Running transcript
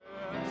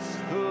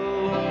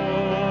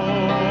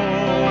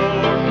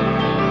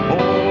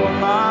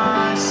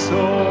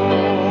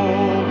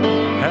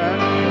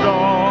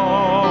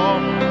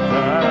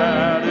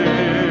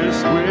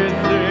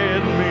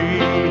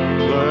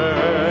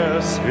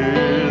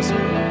His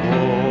holy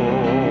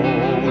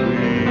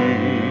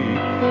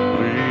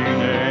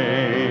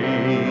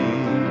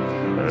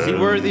name. Is He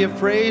worthy of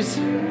praise?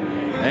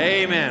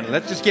 Amen.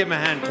 Let's just give Him a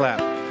hand clap.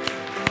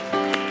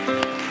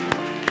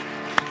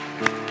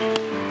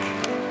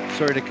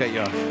 Sorry to cut you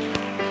off.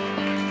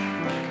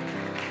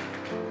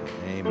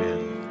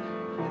 Amen.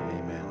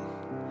 Amen.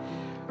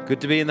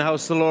 Good to be in the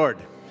house of the Lord.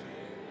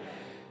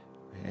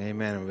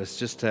 Amen. It was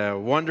just a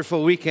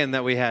wonderful weekend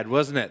that we had,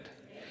 wasn't it?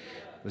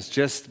 It was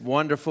just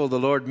wonderful. The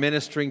Lord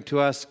ministering to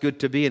us. Good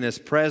to be in His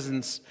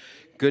presence.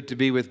 Good to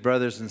be with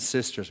brothers and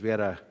sisters. We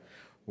had a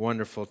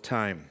wonderful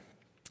time.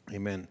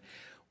 Amen.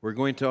 We're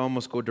going to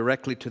almost go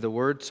directly to the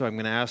Word, so I'm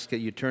going to ask that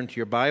you turn to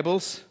your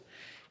Bibles,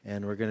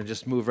 and we're going to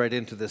just move right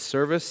into this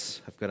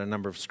service. I've got a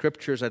number of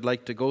scriptures I'd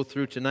like to go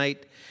through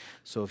tonight,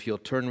 so if you'll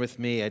turn with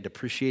me, I'd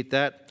appreciate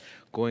that.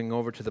 Going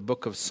over to the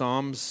book of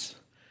Psalms.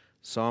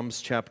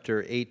 Psalms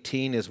chapter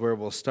 18 is where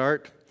we'll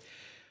start.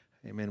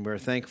 Amen. We're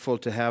thankful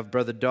to have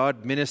Brother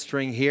Dodd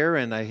ministering here,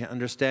 and I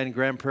understand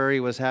Grand Prairie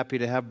was happy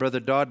to have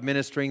Brother Dodd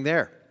ministering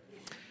there.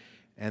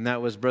 And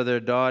that was Brother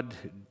Dodd,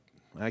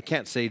 I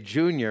can't say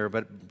junior,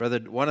 but brother,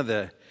 one of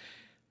the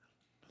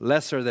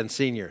lesser than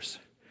seniors.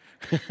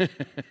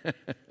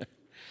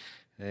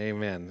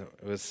 Amen.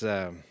 It was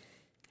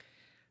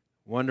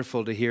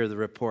wonderful to hear the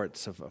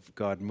reports of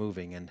God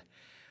moving, and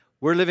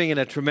we're living in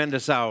a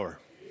tremendous hour.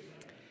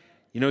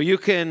 You know, you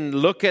can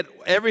look at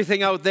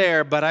everything out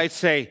there, but I'd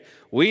say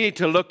we need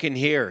to look in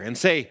here and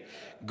say,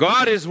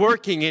 God is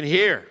working in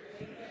here.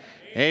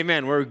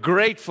 Amen. We're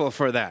grateful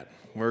for that.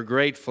 We're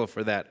grateful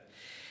for that.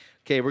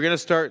 Okay, we're going to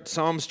start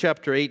Psalms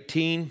chapter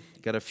 18.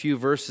 Got a few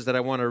verses that I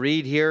want to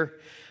read here,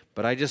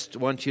 but I just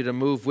want you to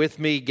move with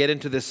me, get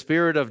into the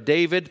spirit of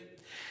David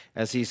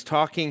as he's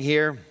talking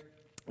here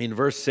in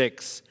verse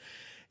 6.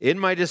 In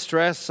my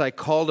distress I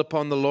called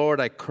upon the Lord,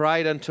 I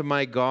cried unto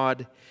my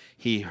God.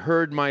 He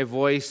heard my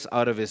voice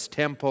out of His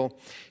temple.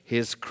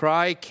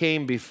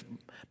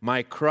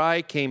 My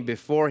cry came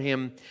before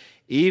Him,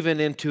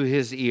 even into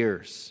His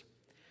ears.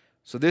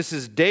 So this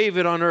is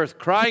David on earth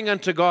crying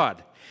unto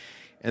God.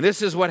 And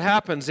this is what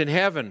happens in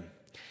heaven.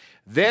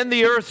 Then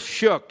the earth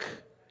shook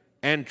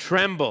and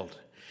trembled.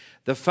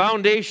 The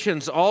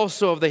foundations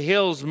also of the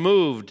hills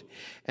moved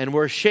and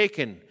were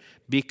shaken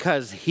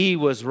because He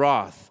was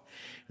wroth.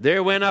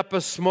 There went up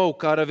a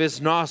smoke out of His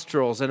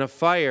nostrils, and a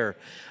fire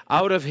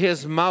out of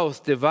His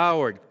mouth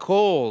devoured.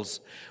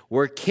 Coals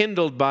were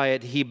kindled by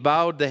it. He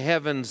bowed the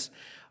heavens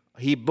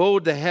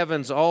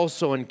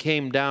also and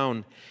came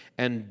down,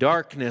 and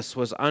darkness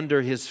was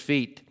under His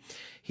feet.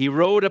 He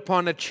rode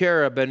upon a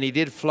cherub, and He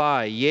did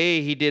fly.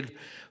 Yea, He did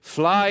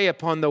fly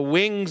upon the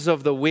wings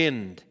of the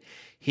wind.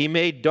 He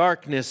made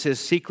darkness His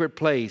secret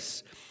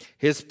place.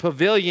 His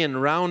pavilion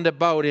round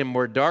about Him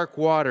were dark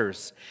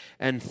waters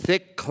and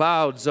thick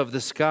clouds of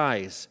the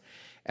skies.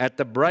 At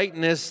the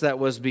brightness that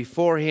was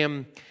before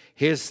Him,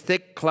 His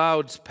thick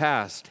clouds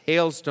passed,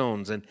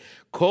 hailstones and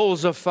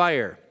coals of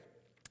fire.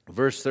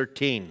 Verse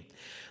 13,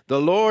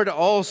 the Lord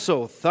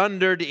also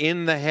thundered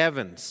in the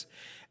heavens,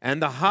 and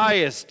the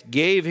highest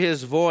gave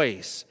His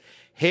voice,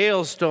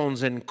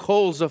 hailstones and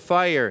coals of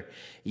fire.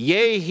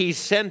 Yea, He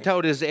sent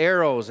out His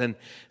arrows and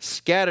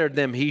scattered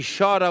them. He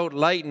shot out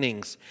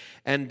lightnings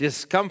and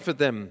discomfited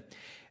them.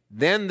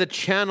 Then the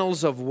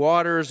channels of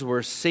waters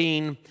were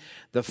seen.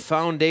 The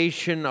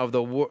foundations of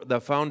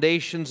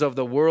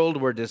the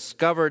world were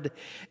discovered.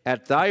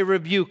 At Thy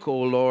rebuke,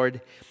 O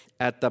Lord,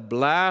 at the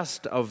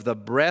blast of the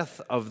breath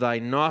of Thy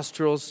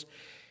nostrils,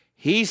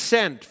 He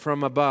sent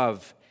from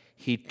above.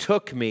 He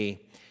took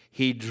me.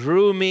 He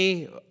drew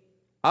me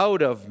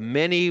out of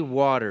many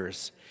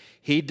waters.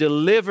 He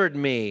delivered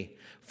me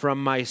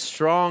from my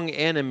strong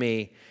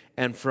enemy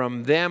and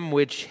from them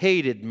which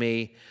hated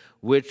me,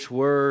 which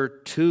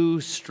were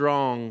too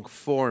strong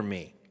for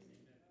me.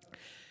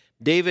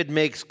 David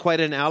makes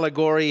quite an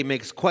allegory, he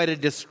makes quite a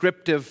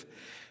descriptive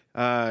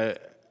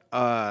event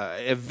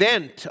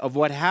of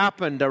what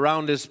happened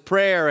around his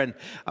prayer and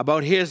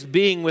about his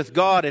being with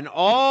God and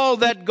all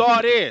that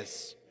God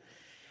is.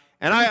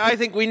 And I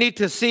think we need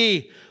to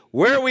see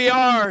where we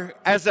are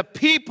as a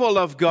people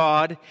of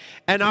God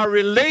and our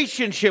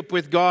relationship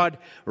with God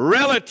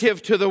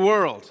relative to the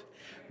world.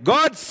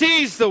 God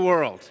sees the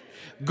world.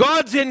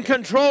 God's in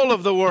control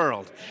of the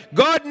world.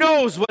 God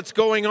knows what's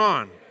going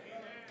on.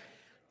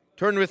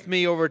 Turn with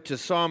me over to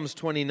Psalms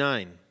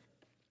 29.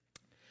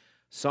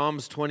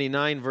 Psalms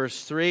 29,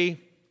 verse 3.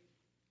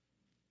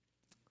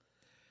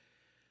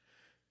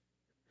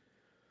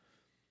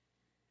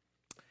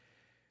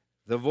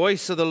 The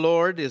voice of the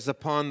Lord is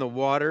upon the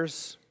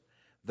waters.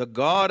 The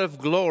God of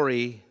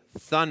glory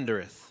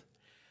thundereth.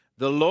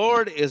 The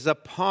Lord is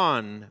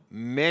upon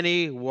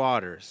many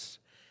waters.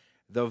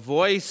 The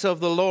voice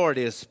of the Lord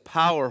is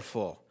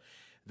powerful.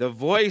 The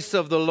voice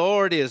of the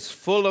Lord is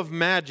full of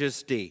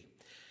majesty.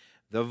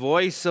 The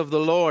voice of the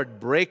Lord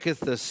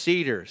breaketh the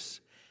cedars.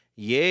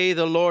 Yea,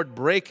 the Lord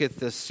breaketh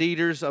the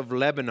cedars of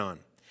Lebanon.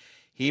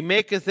 He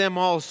maketh them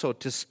also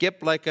to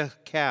skip like a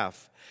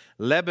calf,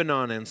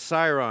 Lebanon and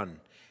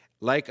Syron,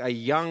 like a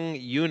young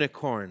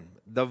unicorn.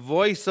 The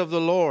voice of the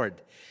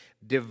Lord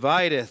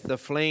divideth the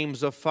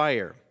flames of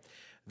fire.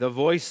 The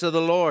voice of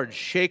the Lord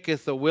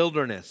shaketh the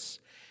wilderness.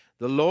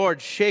 The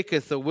Lord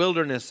shaketh the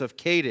wilderness of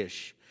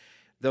Kadesh.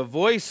 The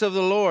voice of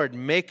the Lord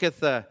maketh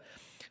the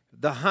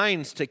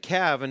hinds to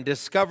calve, and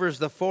discovers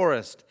the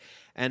forest.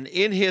 And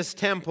in his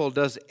temple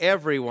does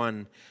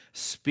everyone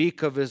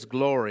speak of his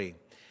glory.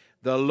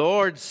 The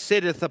Lord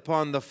sitteth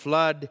upon the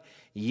flood.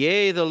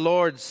 Yea, the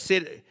Lord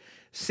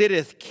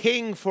sitteth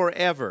king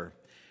forever.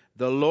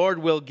 The Lord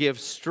will give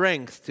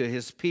strength to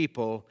his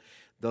people.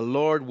 The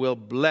Lord will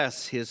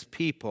bless his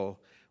people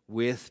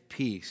with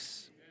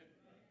peace.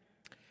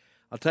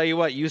 I'll tell you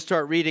what, you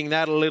start reading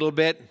that a little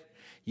bit,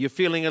 you're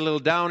feeling a little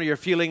down, or you're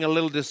feeling a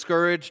little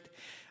discouraged,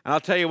 and I'll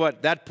tell you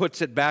what, that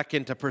puts it back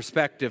into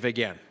perspective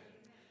again.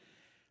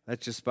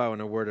 Let's just bow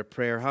in a word of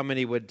prayer. How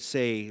many would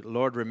say,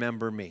 Lord,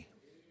 remember me?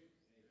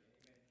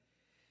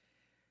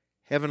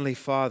 Heavenly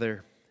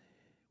Father,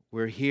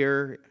 we're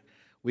here.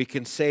 We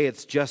can say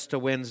it's just a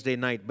Wednesday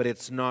night, but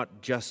it's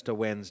not just a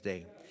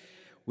Wednesday.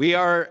 We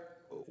are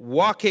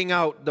walking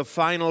out the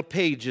final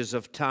pages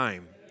of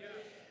time.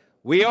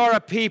 We are a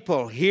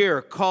people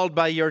here called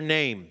by your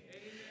name.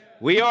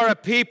 We are a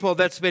people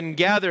that's been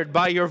gathered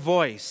by your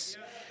voice.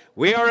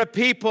 We are a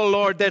people,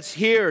 Lord, that's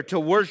here to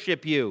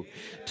worship you,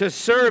 to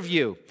serve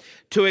you,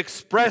 to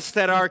express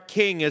that our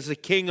King is the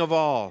King of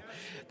all,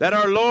 that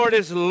our Lord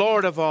is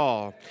Lord of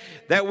all,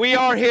 that we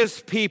are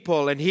his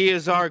people and he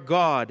is our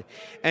God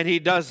and he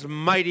does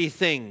mighty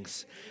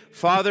things.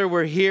 Father,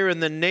 we're here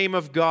in the name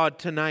of God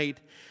tonight.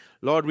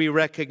 Lord, we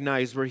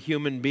recognize we're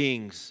human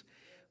beings.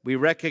 We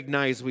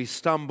recognize we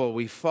stumble,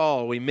 we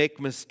fall, we make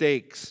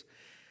mistakes.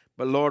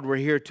 But Lord, we're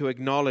here to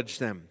acknowledge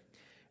them.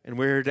 And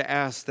we're here to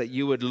ask that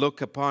you would look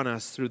upon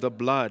us through the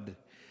blood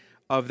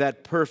of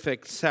that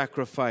perfect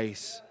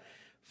sacrifice.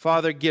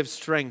 Father, give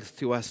strength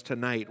to us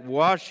tonight.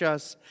 Wash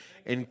us,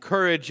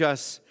 encourage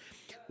us.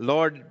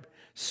 Lord,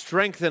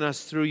 strengthen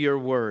us through your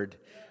word.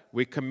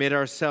 We commit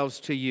ourselves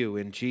to you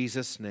in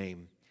Jesus'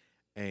 name.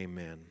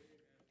 Amen.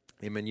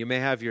 Amen. You may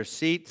have your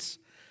seats.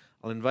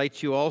 I'll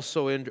invite you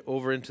also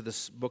over into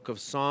the book of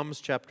Psalms,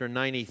 chapter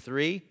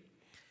 93.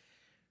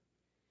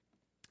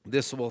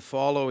 This will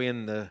follow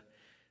in the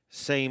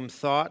same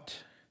thought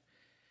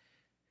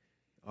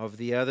of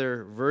the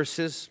other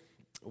verses.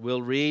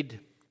 We'll read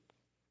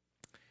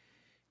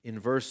in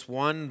verse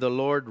 1, the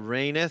Lord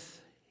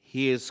reigneth,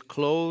 he is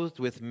clothed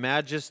with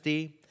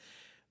majesty.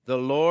 The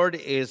Lord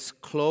is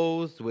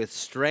clothed with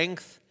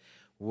strength,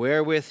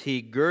 wherewith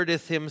he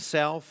girdeth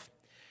himself.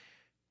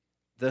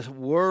 The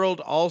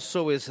world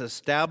also is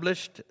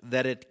established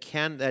that it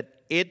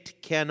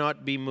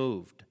cannot be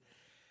moved.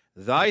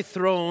 Thy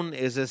throne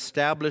is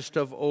established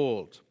of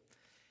old.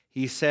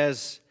 He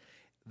says,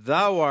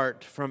 Thou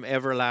art from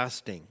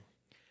everlasting.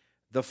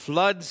 The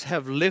floods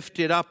have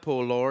lifted up, O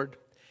Lord.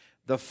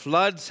 The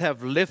floods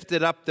have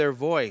lifted up their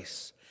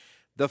voice.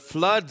 The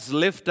floods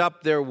lift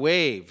up their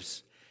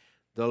waves.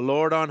 The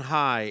Lord on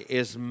high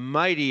is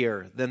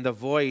mightier than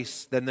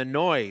the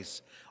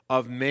noise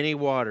of many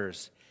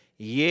waters.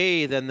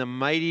 Yea, than the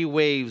mighty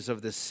waves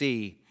of the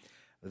sea.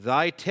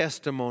 Thy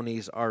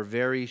testimonies are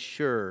very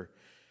sure.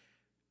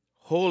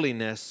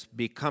 Holiness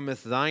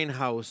becometh thine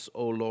house,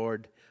 O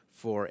Lord,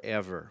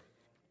 forever.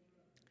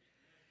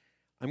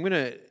 I'm going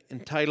to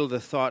entitle the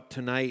thought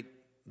tonight,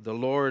 The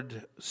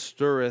Lord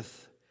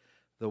Stirreth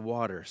the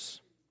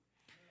Waters.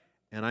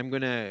 And I'm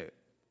going to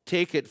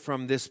take it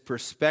from this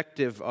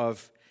perspective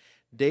of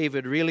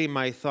David. Really,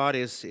 my thought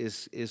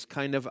is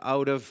kind of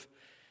out of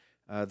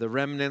the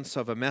remnants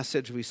of a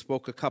message we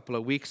spoke a couple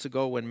of weeks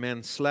ago when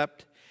men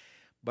slept.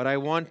 But I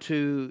want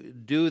to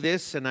do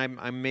this, and I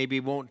maybe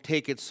won't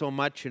take it so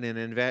much in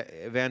an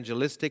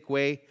evangelistic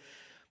way,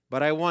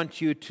 but I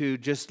want you to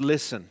just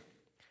listen.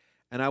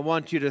 And I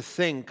want you to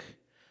think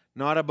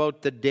not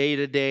about the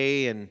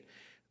day-to-day and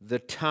the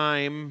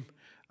time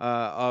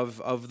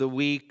of the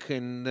week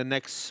and the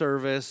next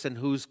service and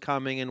who's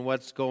coming and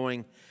what's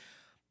going,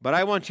 but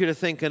I want you to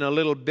think in a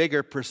little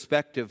bigger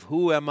perspective.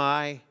 Who am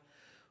I?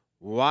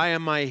 Why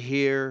am I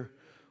here?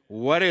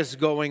 What is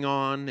going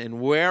on?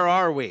 And where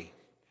are we?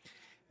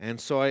 And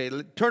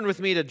so turn with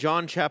me to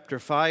John chapter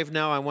 5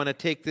 now. I want to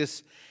take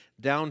this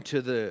down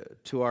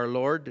to our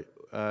Lord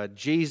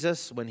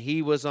Jesus when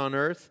he was on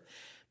earth,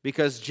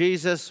 because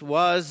Jesus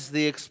was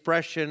the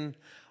expression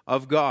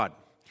of God.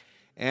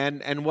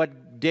 And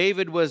what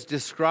David was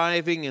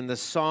describing in the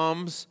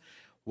Psalms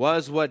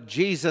was what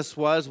Jesus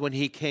was when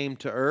he came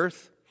to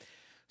earth.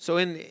 So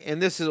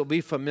and this will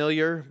be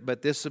familiar,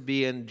 but this will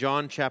be in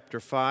John chapter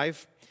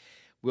 5.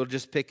 We'll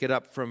just pick it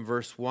up from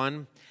verse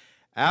 1.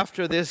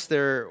 After this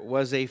there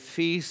was a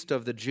feast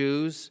of the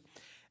Jews,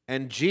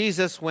 and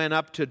Jesus went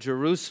up to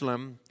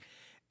Jerusalem.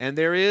 And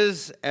there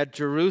is at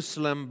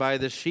Jerusalem by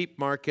the sheep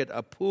market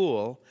a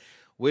pool,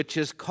 which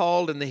is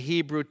called in the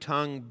Hebrew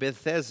tongue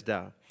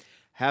Bethesda,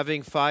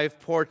 having 5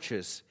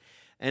 porches.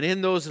 And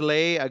in those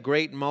lay a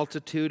great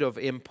multitude of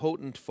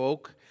impotent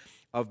folk,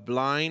 of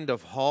blind,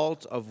 of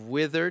halt, of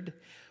withered,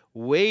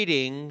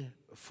 waiting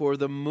for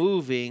the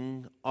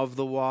moving of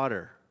the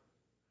water.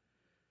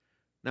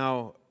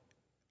 Now,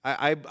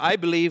 I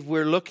believe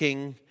we're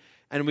looking,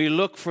 and we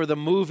look for the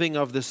moving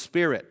of the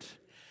Spirit.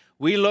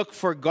 We look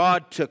for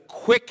God to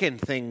quicken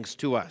things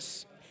to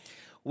us.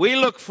 We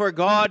look for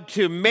God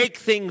to make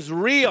things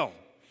real.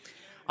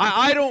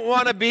 I don't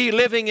want to be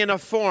living in a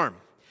form.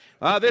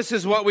 This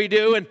is what we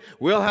do, and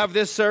we'll have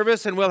this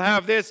service, and we'll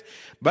have this.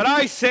 But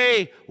I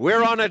say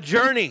we're on a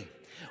journey.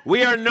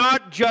 We are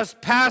not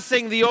just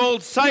passing the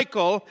old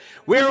cycle.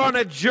 We're on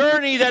a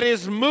journey that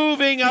is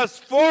moving us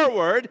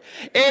forward.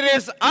 It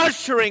is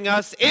ushering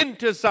us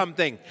into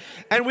something.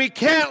 And we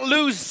can't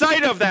lose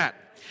sight of that.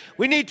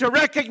 We need to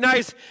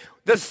recognize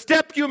the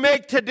step you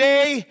make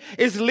today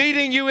is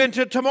leading you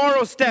into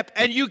tomorrow's step,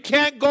 and you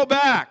can't go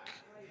back.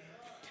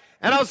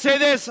 And I'll say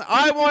this,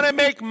 I want to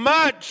make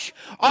much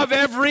of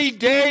every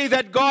day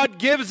that God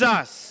gives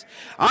us.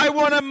 I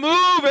want to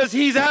move as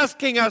He's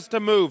asking us to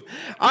move.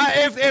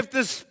 If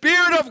the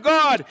Spirit of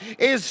God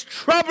is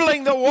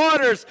troubling the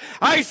waters,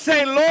 I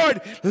say,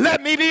 Lord,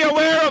 let me be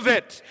aware of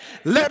it.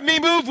 Let me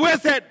move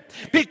with it,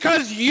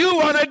 because you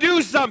want to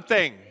do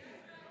something.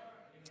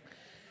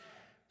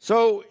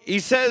 So he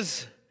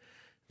says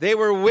they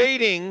were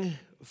waiting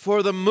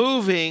for the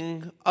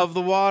moving of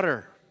the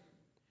water.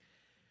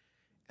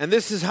 And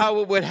this is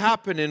how it would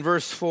happen in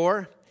verse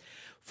 4.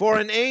 For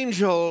an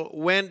angel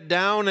went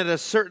down at a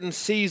certain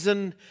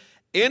season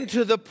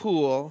into the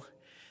pool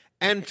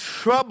and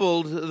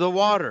troubled the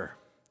water.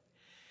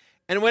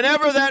 And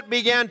whenever that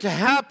began to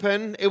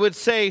happen, it would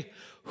say,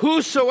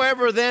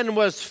 whosoever then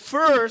was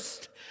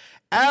first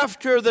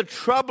after the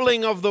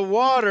troubling of the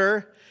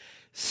water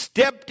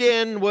stepped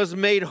in was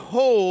made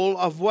whole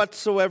of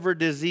whatsoever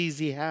disease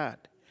he had.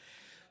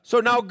 So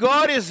now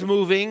God is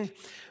moving,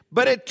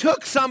 but it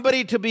took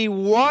somebody to be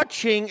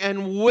watching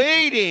and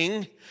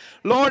waiting.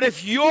 Lord,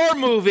 if you're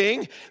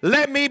moving,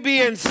 let me be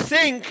in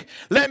sync.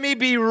 Let me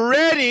be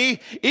ready,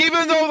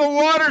 even though the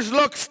waters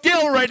look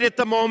still right at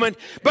the moment.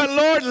 But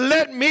Lord,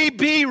 let me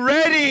be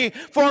ready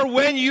for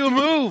when you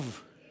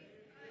move.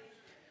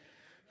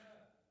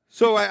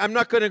 So I'm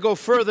not going to go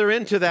further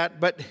into that,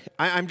 but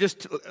I'm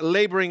just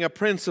laboring a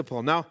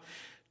principle. Now,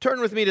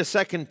 turn with me to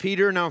 2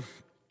 Peter. Now,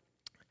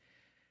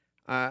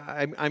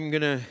 I'm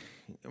going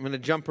to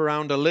jump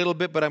around a little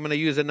bit, but I'm going to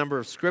use a number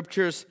of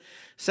scriptures.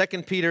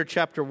 2 Peter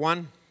chapter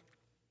 1.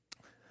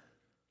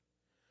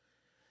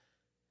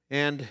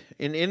 And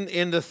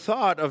in the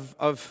thought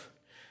of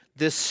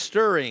this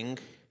stirring,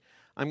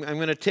 I'm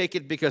going to take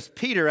it because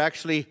Peter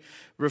actually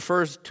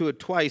refers to it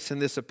twice in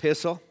this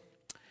epistle.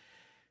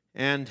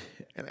 And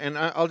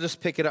I'll just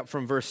pick it up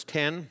from verse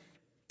 10.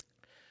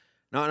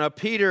 Now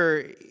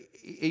Peter,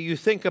 you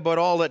think about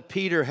all that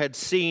Peter had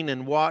seen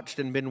and watched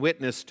and been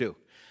witness to.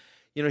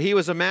 You know, he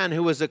was a man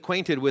who was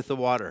acquainted with the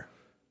water.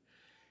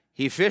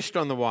 He fished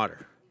on the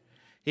water.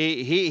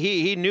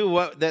 He knew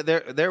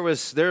that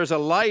there's a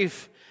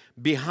life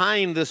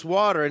behind this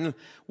water, and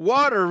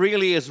water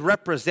really is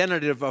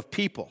representative of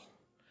people,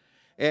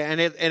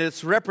 and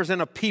it's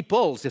representative of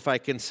peoples, if I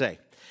can say.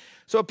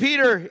 So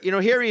Peter, you know,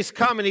 here he's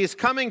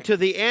coming to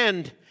the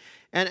end,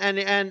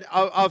 and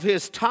of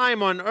his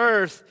time on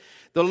earth.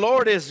 The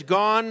Lord is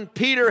gone.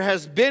 Peter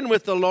has been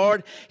with the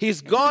Lord.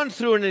 He's gone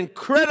through an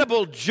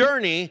incredible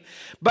journey,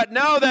 but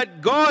now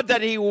that God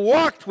that he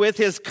walked with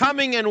is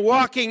coming and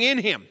walking in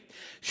him,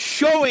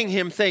 showing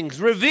him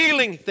things,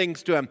 revealing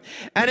things to him.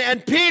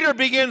 And Peter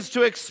begins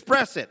to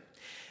express it.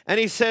 And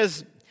he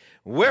says,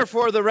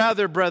 wherefore the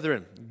rather,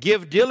 brethren,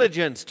 give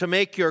diligence to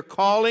make your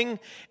calling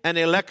and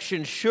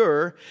election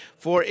sure,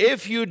 for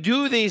if you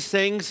do these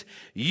things,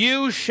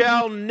 you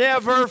shall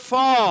never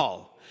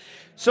fall.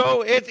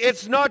 So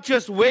it's not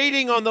just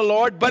waiting on the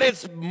Lord, but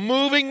it's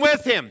moving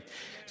with him.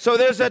 So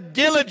there's a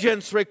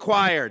diligence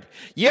required.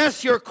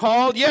 Yes, you're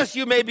called. Yes,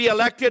 you may be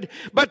elected.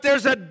 But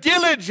there's a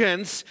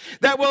diligence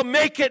that will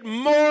make it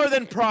more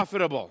than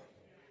profitable.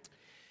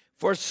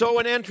 For so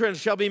an entrance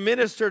shall be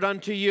ministered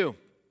unto you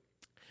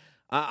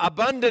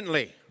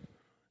abundantly.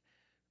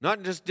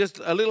 Not just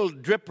a little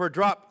drip or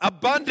drop.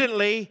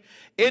 Abundantly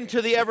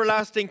into the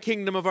everlasting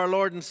kingdom of our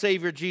Lord and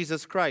Savior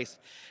Jesus Christ.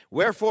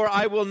 Wherefore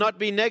I will not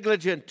be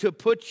negligent to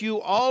put you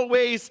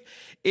always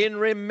in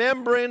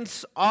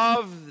remembrance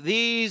of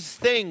these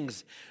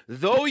things,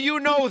 though you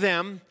know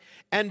them,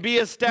 and be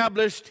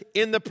established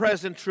in the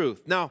present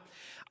truth. Now,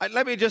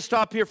 let me just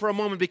stop here for a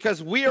moment,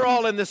 because we are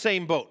all in the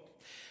same boat.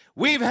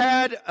 We've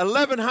had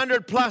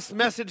 1,100 plus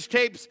message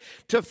tapes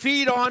to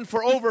feed on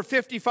for over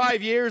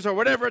 55 years or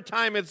whatever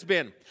time it's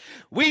been.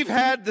 We've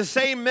had the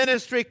same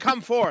ministry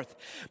come forth.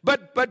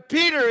 But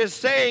Peter is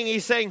saying,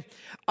 he's saying,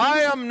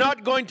 I am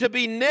not going to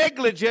be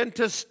negligent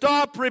to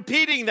stop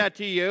repeating that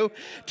to you,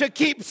 to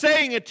keep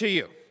saying it to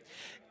you.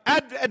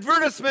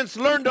 Advertisements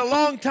learned a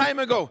long time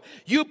ago.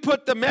 You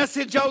put the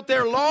message out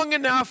there long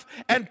enough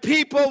and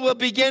people will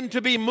begin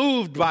to be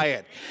moved by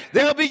it.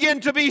 They'll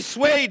begin to be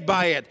swayed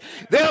by it.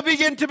 They'll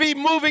begin to be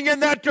moving in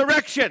that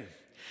direction.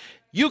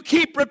 You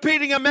keep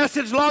repeating a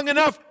message long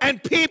enough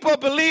and people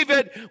believe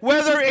it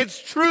whether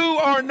it's true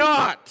or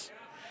not.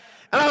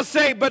 And I'll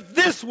say, but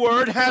this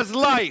word has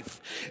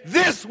life.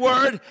 This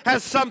word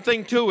has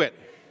something to it.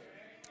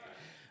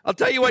 I'll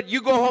tell you what,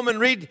 you go home and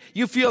read,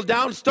 you feel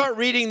down, start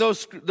reading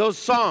those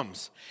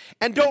Psalms.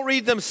 And don't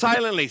read them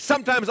silently.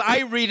 Sometimes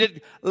I read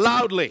it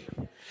loudly.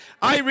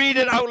 I read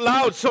it out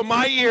loud so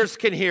my ears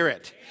can hear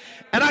it.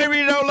 And I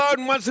read it out loud,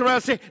 and once in a while I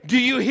say, do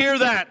you hear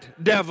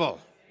that, devil?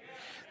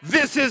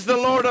 This is the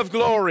Lord of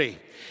glory.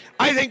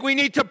 I think we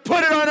need to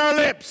put it on our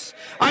lips.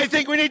 I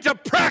think we need to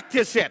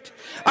practice it.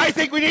 I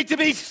think we need to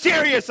be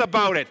serious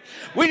about it.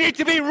 We need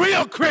to be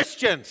real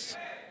Christians.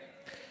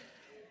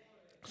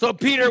 So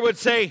Peter would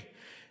say,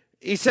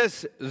 he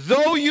says,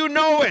 though you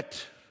know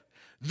it,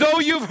 though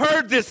you've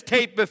heard this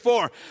tape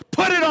before,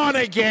 put it on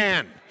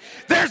again.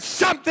 There's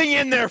something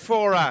in there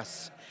for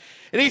us.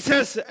 And he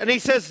says,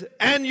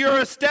 and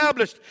you're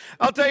established.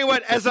 I'll tell you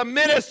what, as a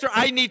minister,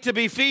 I need to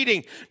be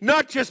feeding,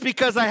 not just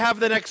because I have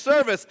the next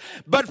service,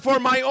 but for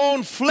my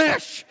own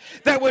flesh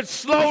that would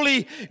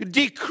slowly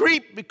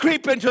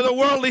creep into the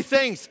worldly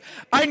things.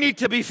 I need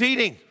to be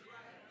feeding.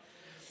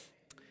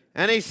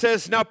 And he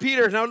says, now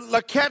Peter,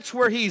 catch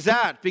where he's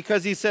at,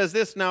 because he says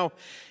this now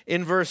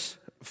in verse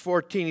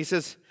 14. He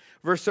says,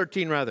 verse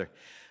 13 rather,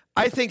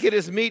 I think it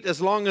is meet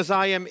as long as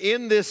I am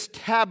in this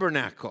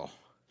tabernacle,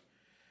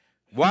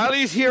 while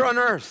he's here on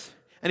earth.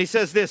 And he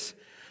says this,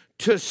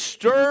 to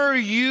stir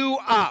you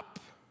up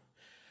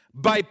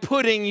by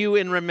putting you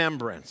in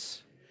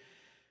remembrance.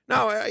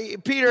 Now,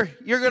 Peter,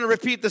 you're going to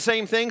repeat the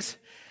same things?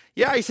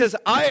 Yeah, he says,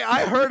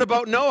 I heard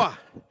about Noah.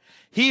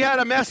 He had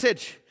a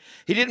message.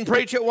 He didn't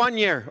preach it 1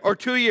 year or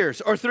 2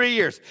 years or 3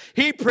 years.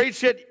 He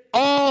preached it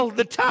all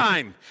the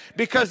time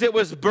because it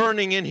was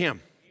burning in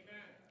him.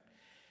 Amen.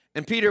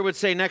 And Peter would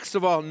say, next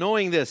of all,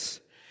 knowing this,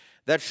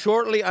 that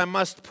shortly I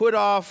must put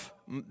off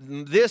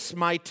this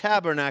my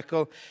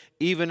tabernacle,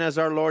 even as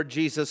our Lord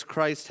Jesus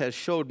Christ has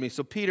showed me.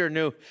 So Peter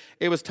knew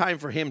it was time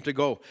for him to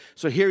go.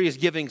 So here he's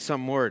giving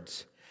some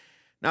words.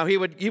 Now he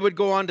would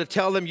go on to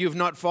tell them, you've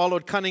not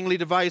followed cunningly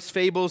devised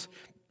fables.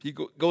 He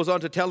goes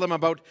on to tell them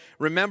about,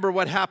 remember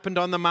what happened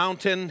on the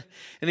mountain.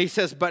 And he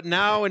says, but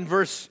now in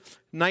verse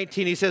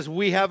 19, he says,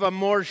 we have a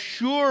more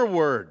sure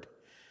word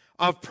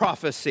of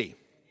prophecy,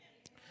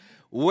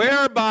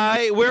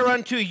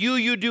 whereunto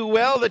you do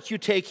well that you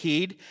take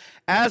heed,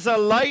 as a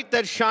light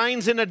that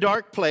shines in a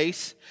dark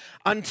place,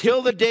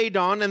 until the day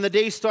dawn and the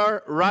day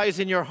star rise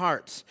in your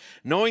hearts.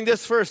 Knowing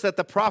this first, that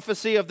the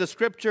prophecy of the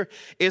Scripture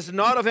is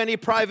not of any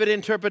private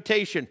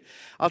interpretation.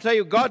 I'll tell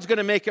you, God's going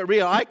to make it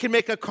real. I can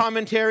make a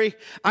commentary.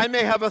 I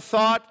may have a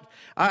thought,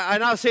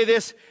 and I'll say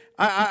this,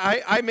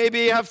 I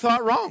maybe have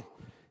thought wrong.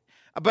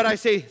 But I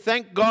say,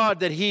 thank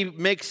God that He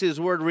makes His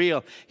word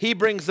real. He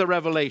brings the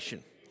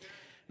revelation.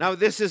 Now,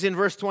 this is in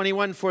verse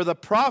 21, for the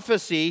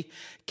prophecy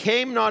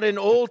came not in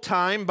old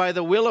time by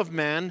the will of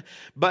man,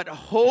 but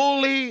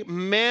holy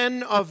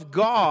men of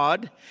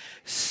God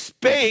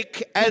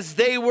spake as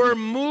they were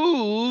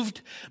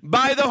moved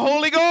by the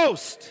Holy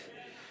Ghost.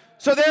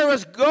 So there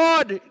was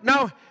God.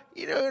 Now,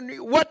 you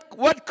know,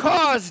 what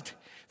caused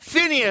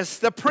Phinehas,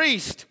 the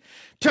priest,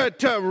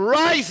 to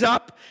rise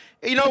up?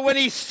 You know, when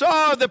he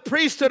saw the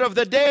priesthood of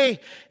the day,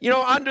 you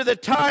know, under the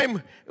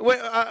time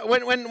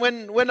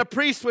when a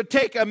priest would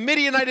take a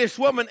Midianitish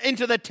woman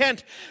into the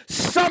tent,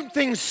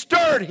 something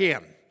stirred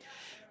him.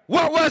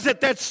 What was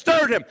it that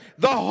stirred him?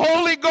 The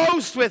Holy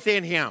Ghost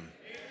within him.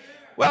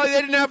 Well,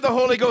 they didn't have the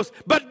Holy Ghost,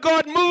 but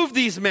God moved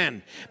these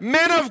men.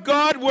 Men of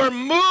God were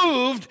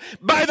moved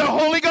by the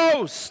Holy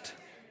Ghost.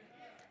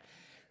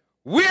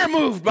 We're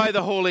moved by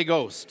the Holy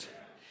Ghost.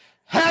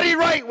 Hattie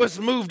Wright was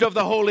moved of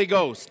the Holy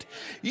Ghost.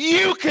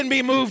 You can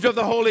be moved of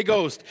the Holy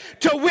Ghost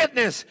to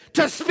witness,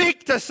 to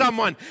speak to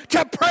someone,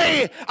 to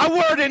pray a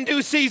word in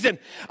due season.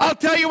 I'll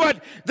tell you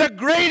what, the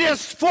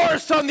greatest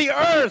force on the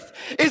earth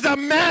is a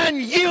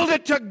man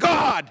yielded to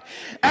God.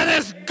 And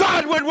as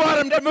God would want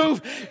him to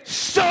move,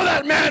 so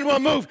that man will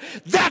move.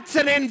 That's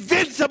an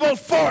invincible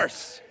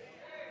force.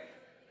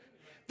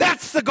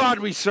 That's the God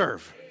we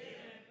serve.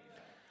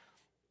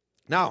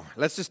 Now,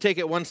 let's just take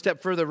it one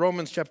step further.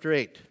 Romans chapter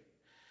 8.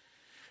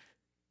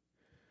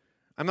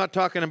 I'm not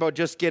talking about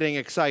just getting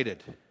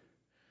excited,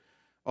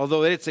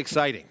 although it's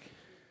exciting.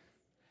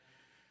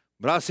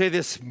 But I'll say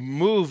this,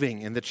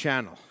 moving in the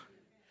channel.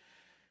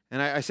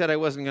 And I said I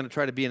wasn't going to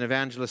try to be an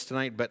evangelist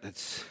tonight, but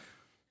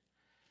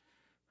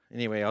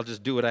anyway, I'll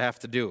just do what I have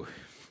to do.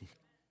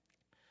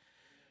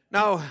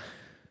 Now,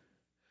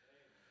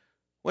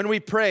 when we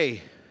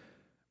pray,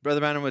 Brother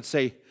Branham would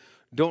say,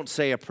 don't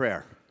say a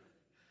prayer.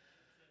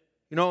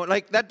 You know,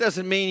 like that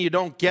doesn't mean you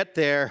don't get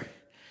there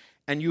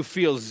and you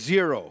feel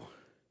zero.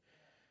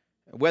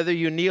 Whether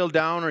you kneel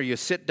down or you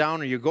sit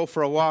down or you go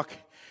for a walk,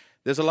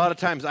 there's a lot of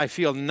times I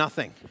feel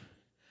nothing.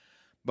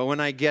 But when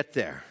I get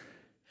there,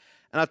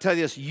 and I'll tell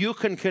you this, you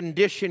can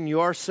condition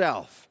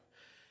yourself.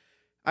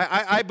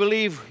 I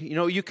believe, you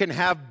know, you can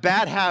have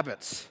bad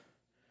habits.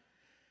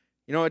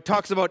 You know, it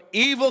talks about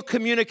evil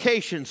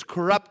communications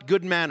corrupt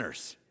good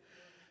manners.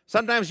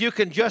 Sometimes you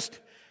can just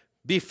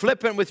be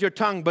flippant with your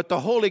tongue, but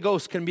the Holy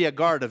Ghost can be a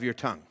guard of your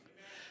tongue.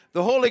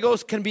 The Holy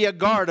Ghost can be a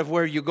guard of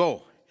where you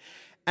go.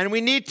 And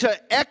we need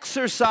to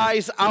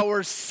exercise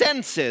our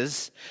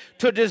senses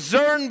to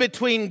discern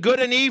between good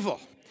and evil.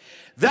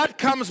 That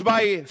comes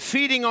by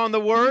feeding on the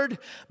Word,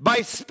 by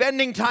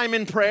spending time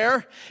in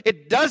prayer.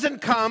 It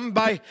doesn't come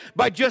by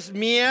just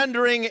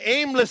meandering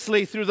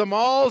aimlessly through the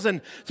malls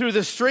and through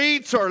the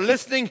streets or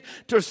listening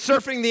to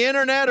surfing the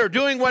internet or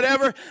doing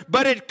whatever,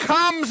 but it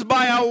comes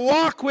by a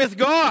walk with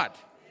God.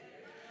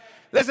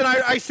 Listen,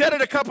 I said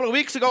it a couple of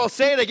weeks ago. I'll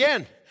say it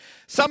again.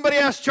 Somebody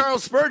asked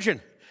Charles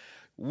Spurgeon,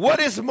 what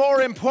is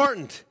more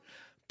important,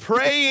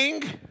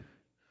 praying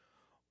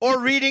or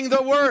reading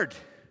the Word?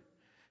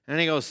 And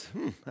he goes,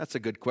 that's a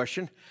good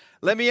question.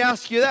 Let me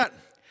ask you that.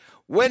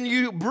 When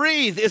you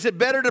breathe, is it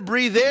better to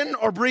breathe in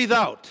or breathe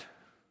out?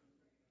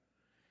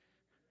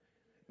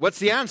 What's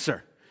the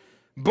answer?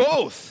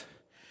 Both.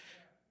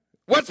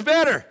 What's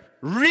better?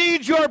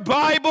 Read your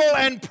Bible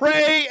and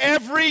pray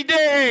every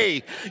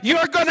day.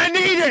 You're going to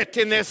need it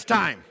in this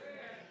time.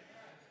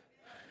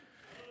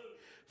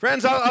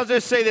 Friends, I'll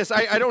just say this.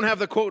 I don't have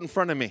the quote in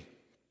front of me.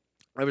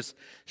 I was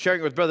sharing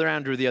it with Brother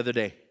Andrew the other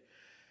day.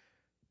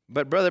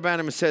 But Brother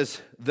Branham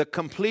says, the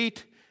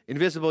complete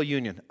invisible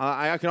union.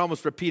 I can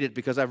almost repeat it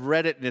because I've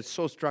read it and it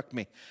so struck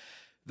me.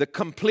 The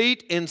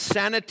complete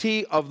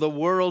insanity of the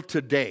world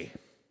today.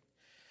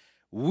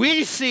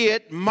 We see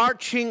it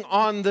marching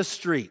on the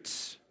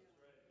streets.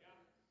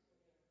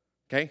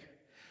 Okay?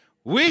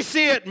 We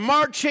see it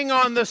marching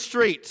on the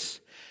streets.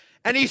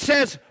 And he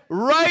says,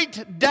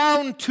 right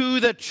down to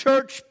the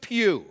church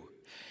pew.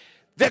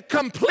 The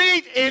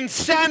complete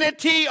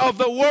insanity of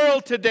the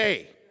world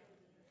today.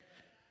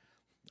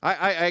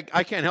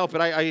 I can't help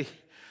it. I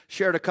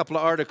shared a couple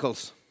of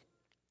articles.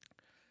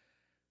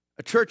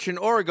 A church in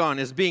Oregon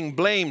is being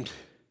blamed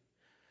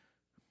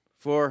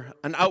for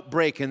an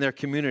outbreak in their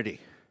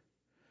community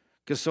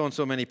because so and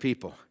so many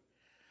people.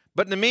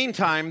 But in the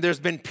meantime,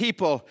 there's been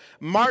people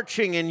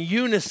marching in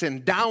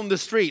unison down the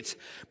streets,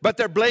 but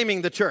they're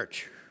blaming the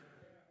church.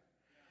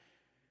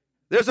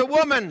 There's a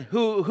woman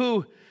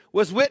who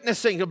was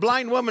witnessing, a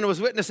blind woman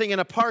was witnessing in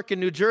a park in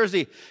New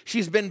Jersey.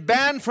 She's been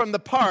banned from the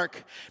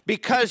park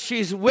because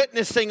she's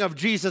witnessing of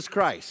Jesus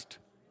Christ.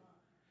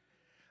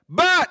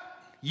 But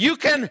you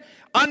can,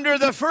 under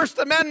the First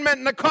Amendment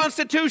and the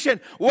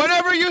Constitution,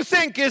 whatever you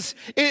think is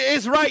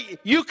right,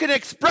 you can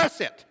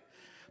express it.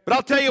 But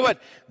I'll tell you what,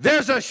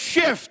 there's a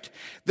shift.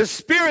 The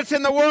spirits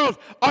in the world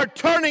are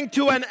turning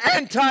to an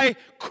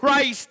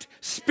anti-Christ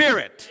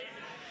spirit.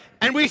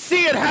 And we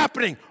see it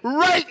happening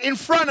right in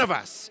front of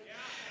us.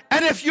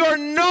 And if you're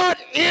not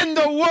in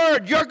the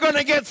Word, you're going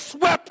to get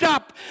swept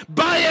up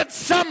by it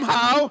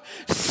somehow,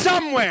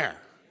 somewhere.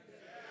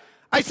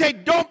 I say,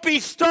 don't be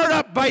stirred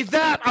up by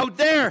that out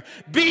there.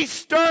 Be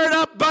stirred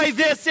up by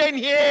this in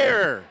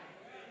here.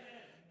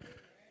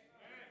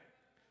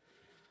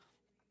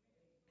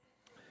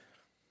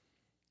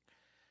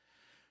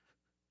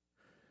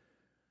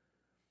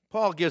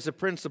 Paul gives a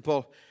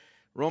principle,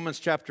 Romans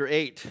chapter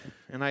 8,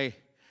 and I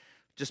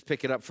just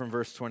pick it up from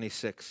verse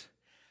 26.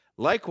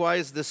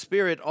 Likewise, the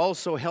Spirit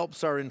also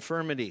helps our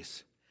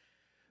infirmities,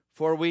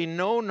 for we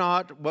know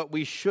not what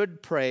we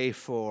should pray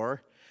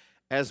for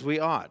as we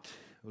ought.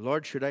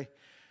 Lord, should I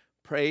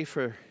pray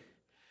for,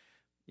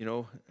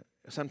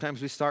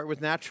 sometimes we start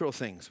with natural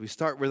things. We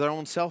start with our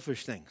own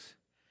selfish things.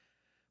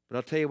 But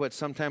I'll tell you what,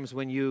 sometimes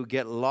when you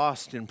get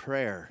lost in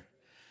prayer,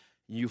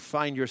 you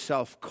find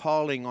yourself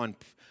calling on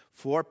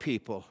for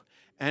people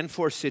and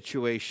for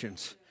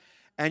situations,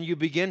 and you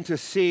begin to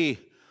see,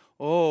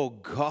 oh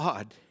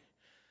God,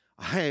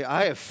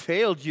 I have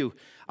failed you.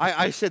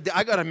 I said,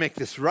 I got to make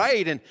this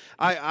right, and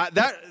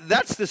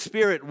that's the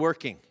Spirit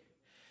working.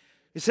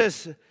 It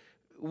says,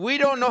 we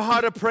don't know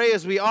how to pray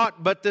as we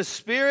ought, but the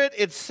Spirit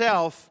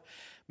itself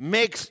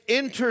makes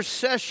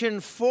intercession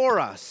for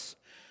us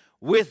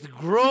with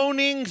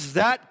groanings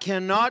that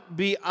cannot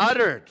be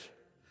uttered.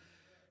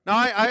 Now,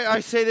 I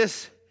say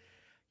this,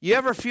 you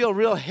ever feel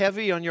real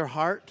heavy on your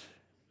heart?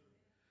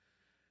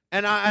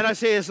 And I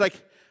say it's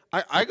like,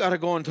 I got to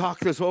go and talk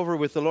this over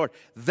with the Lord.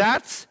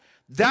 That's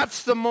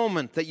the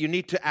moment that you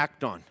need to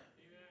act on.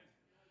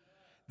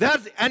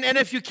 And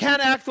if you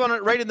can't act on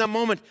it right in the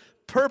moment,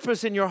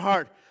 purpose in your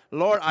heart,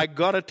 Lord, I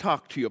got to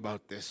talk to you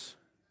about this.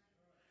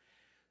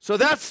 So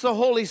that's the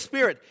Holy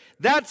Spirit.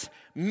 That's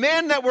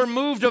men that were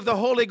moved of the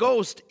Holy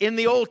Ghost in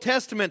the Old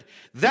Testament.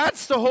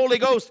 That's the Holy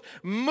Ghost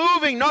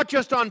moving not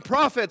just on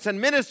prophets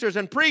and ministers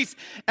and priests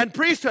and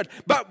priesthood,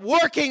 but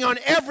working on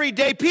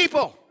everyday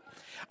people.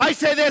 I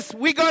say this,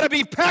 we got to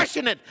be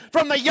passionate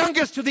from the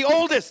youngest to the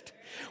oldest.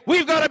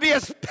 We've got to be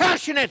as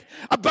passionate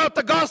about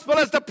the gospel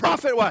as the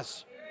prophet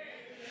was,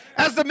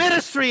 as the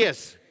ministry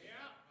is.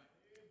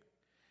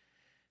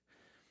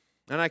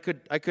 And I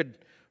could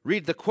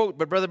read the quote,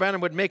 but Brother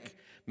Branham would make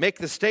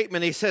the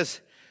statement. He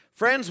says,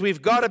 friends,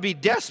 we've got to be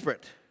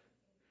desperate.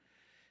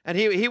 And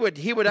he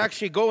would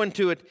actually go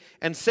into it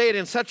and say it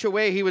in such a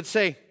way, he'd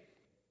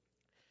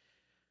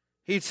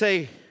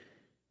say,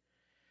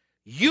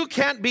 you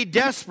can't be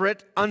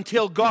desperate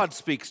until God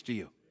speaks to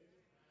you.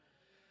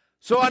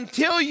 So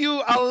until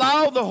you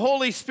allow the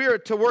Holy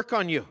Spirit to work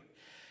on you,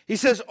 He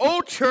says,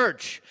 "O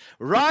church,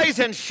 rise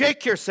and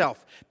shake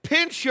yourself.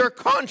 Pinch your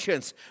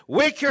conscience.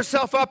 Wake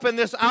yourself up in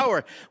this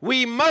hour.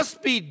 We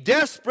must be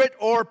desperate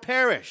or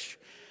perish."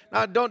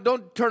 Now,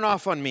 don't turn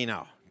off on me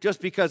now, just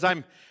because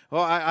and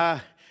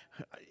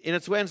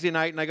it's Wednesday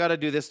night and I got to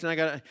do this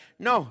and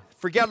no,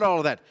 forget all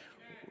of that.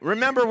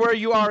 Remember where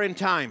you are in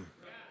time.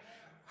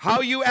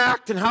 How you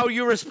act and how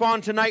you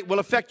respond tonight will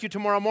affect you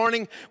tomorrow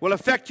morning, will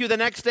affect you the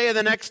next day and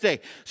the next day.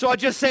 So I'll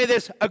just say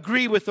this,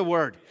 agree with the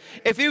word.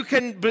 If you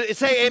can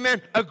say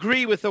amen,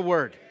 agree with the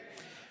word.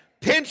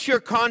 Pinch your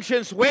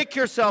conscience, wake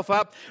yourself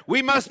up.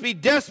 We must be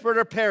desperate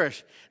or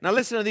perish. Now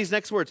listen to these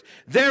next words.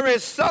 There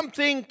is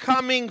something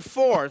coming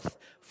forth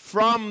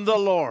from the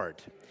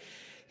Lord.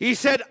 He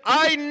said,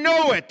 I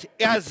know it,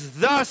 as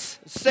thus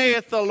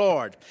saith the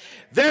Lord.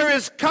 There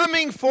is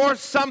coming forth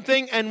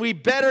something, and we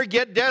better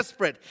get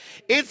desperate.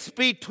 It's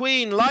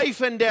between life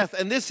and death,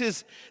 and this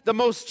is the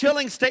most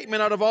chilling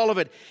statement out of all of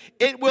it.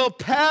 It will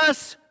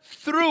pass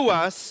through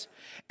us,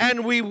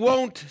 and we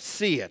won't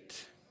see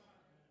it.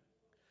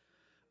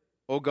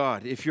 Oh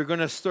God, if you're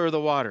going to stir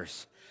the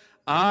waters,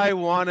 I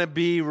want to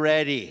be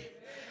ready.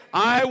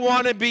 I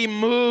want to be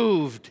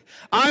moved.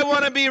 I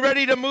want to be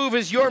ready to move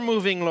as you're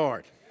moving,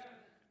 Lord.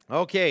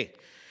 Okay.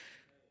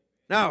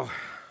 Now,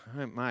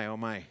 oh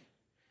my.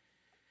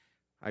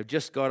 I've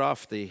just got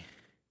off the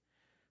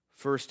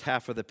first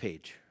half of the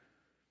page.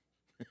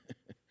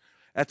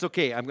 That's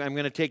okay. I'm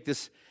going to take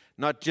this,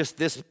 not just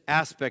this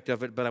aspect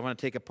of it, but I want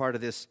to take a part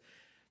of this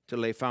to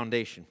lay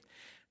foundation.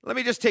 Let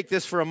me just take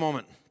this for a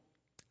moment.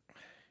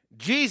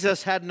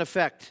 Jesus had an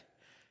effect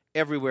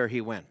everywhere he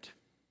went.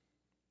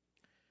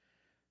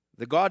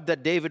 The God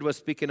that David was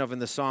speaking of in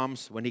the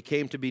Psalms when he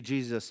came to be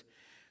Jesus.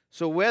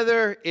 So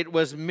whether it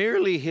was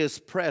merely his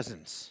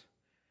presence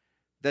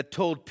that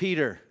told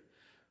Peter,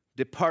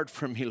 depart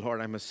from me, Lord,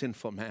 I'm a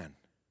sinful man.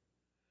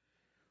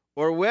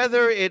 Or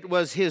whether it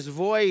was his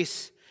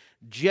voice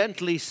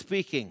gently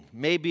speaking,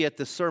 maybe at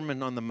the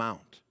Sermon on the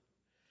Mount,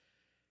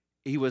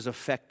 he was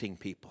affecting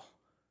people.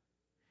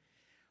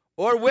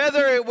 Or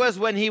whether it was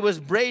when he was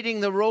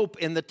braiding the rope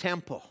in the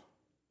temple.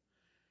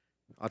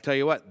 I'll tell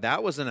you what,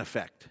 that was an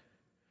effect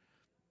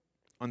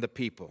on the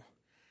people.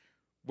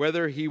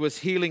 Whether he was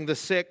healing the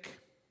sick,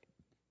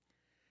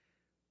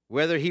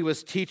 whether he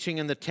was teaching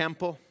in the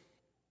temple,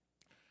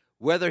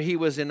 whether he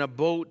was in a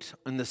boat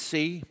on the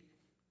sea,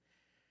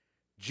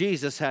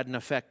 Jesus had an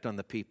effect on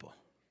the people.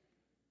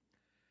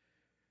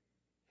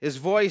 His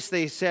voice,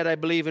 they said, I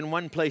believe in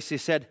one place, he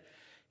said,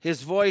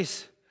 his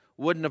voice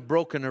wouldn't have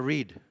broken a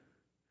reed,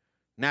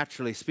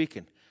 naturally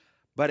speaking,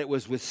 but it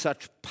was with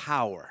such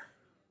power.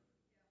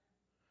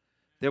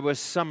 There was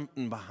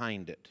something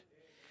behind it.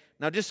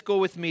 Now just go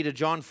with me to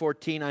John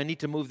 14. I need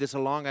to move this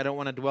along. I don't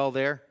want to dwell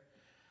there.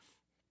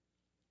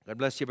 God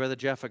bless you, Brother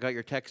Jeff. I got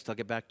your text. I'll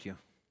get back to you.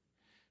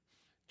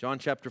 John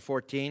chapter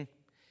 14,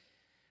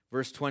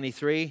 verse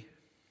 23.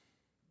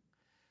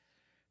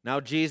 Now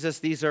Jesus,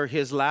 these are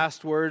his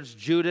last words.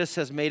 Judas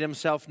has made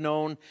himself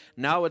known.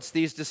 Now it's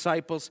these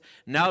disciples.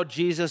 Now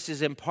Jesus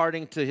is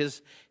imparting to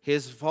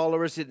his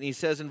followers. And he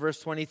says in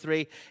verse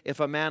 23, if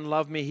a man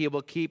love me, he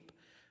will keep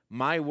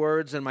my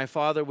words, and my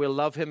Father will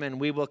love him, and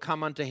we will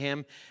come unto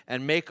him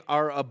and make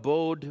our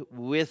abode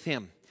with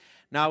him.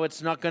 Now, it's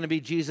not going to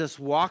be Jesus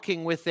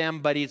walking with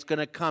them, but he's going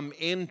to come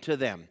into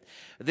them.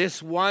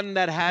 This one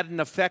that had an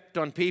effect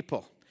on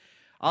people.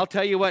 I'll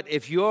tell you what,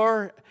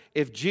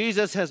 if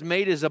Jesus has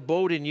made his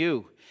abode in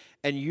you,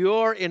 and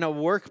you're in a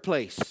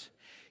workplace,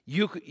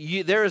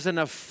 there is an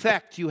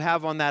effect you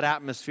have on that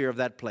atmosphere of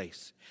that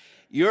place.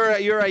 You're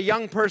a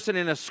young person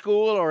in a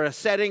school or a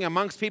setting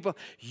amongst people.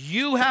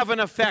 You have an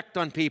effect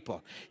on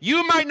people.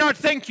 You might not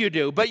think you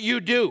do, but you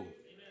do.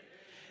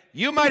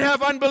 You might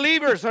have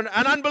unbelievers and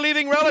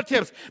unbelieving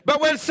relatives,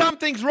 but when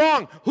something's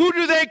wrong, who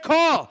do they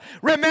call?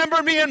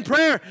 Remember me in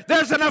prayer.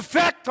 There's an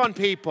effect on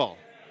people.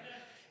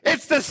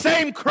 It's the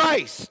same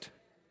Christ.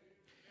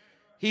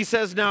 He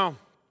says now,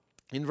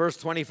 in verse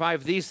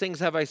 25, these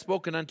things have I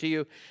spoken unto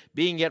you,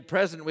 being yet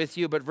present with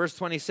you. But verse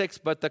 26,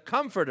 but the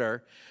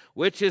Comforter,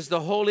 which is the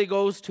Holy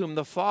Ghost, whom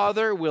the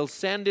Father will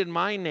send in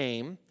my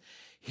name,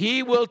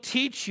 he will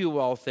teach you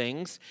all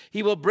things.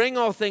 He will bring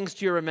all things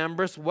to your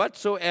remembrance,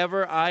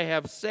 whatsoever I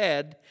have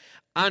said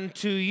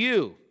unto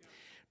you.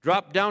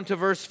 Drop down to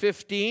verse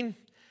 15,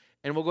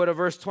 and we'll go to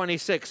verse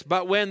 26.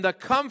 But when the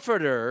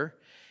Comforter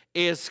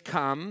is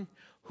come,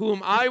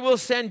 whom I will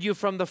send you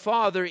from the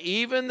Father,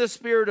 even the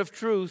Spirit of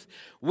truth,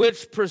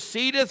 which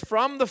proceedeth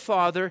from the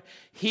Father,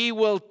 he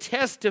will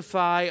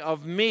testify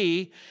of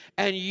me,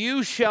 and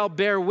you shall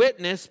bear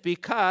witness,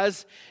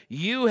 because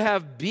you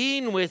have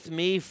been with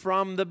me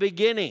from the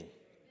beginning.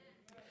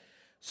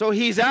 So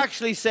he's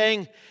actually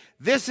saying,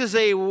 this is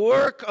a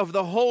work of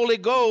the Holy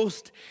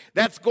Ghost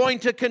that's going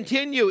to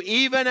continue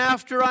even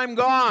after I'm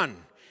gone.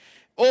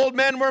 Old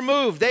men were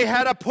moved. They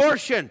had a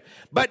portion,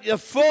 but the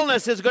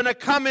fullness is going to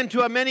come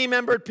into a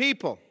many-membered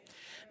people.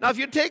 Now, if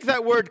you take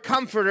that word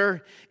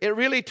comforter, it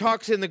really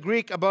talks in the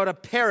Greek about a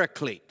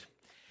paraclete.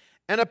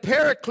 And a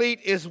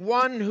paraclete is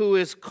one who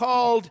is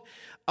called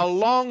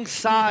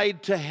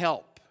alongside to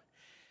help.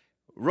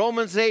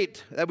 Romans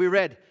 8 that we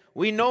read,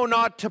 we know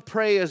not to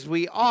pray as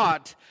we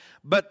ought,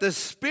 but the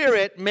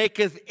Spirit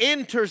maketh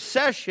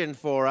intercession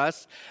for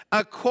us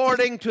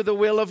according to the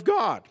will of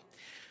God.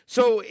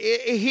 So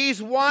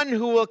he's one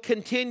who will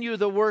continue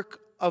the work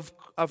of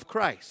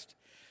Christ.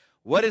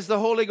 What is the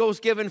Holy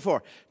Ghost given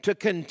for? To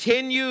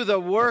continue the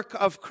work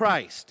of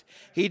Christ.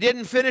 He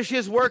didn't finish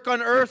his work on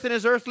earth in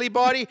his earthly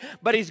body,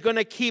 but he's going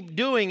to keep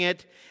doing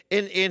it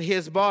in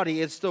his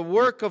body. It's the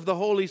work of the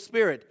Holy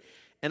Spirit,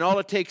 and all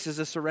it takes is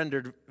a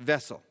surrendered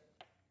vessel.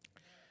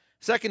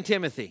 2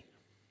 Timothy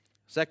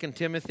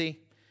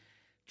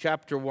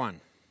chapter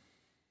 1.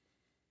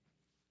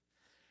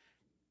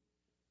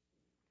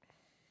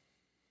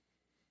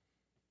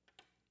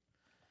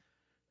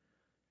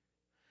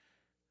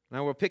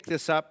 Now we'll pick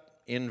this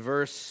up in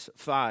verse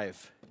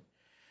 5.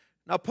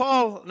 Now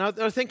Paul,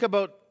 think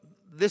about,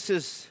 this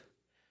is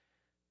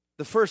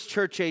the first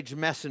church age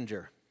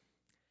messenger.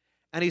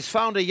 And he's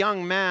found a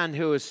young man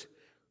who has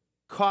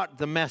caught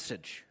the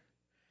message.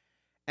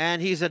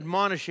 And he's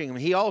admonishing him.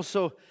 He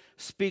also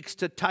speaks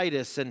to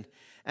Titus and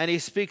he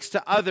speaks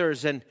to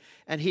others. And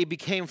he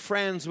became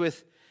friends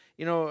with,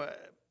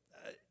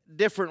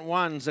 different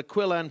ones,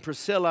 Aquila and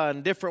Priscilla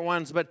and different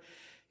ones. But,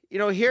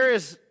 here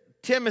is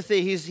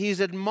Timothy. He's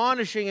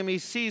admonishing him. He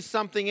sees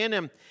something in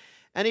him.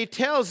 And he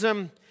tells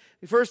him,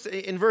 first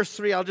in verse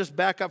 3, I'll just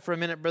back up for a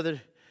minute,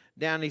 Brother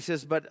Dan. He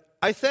says, but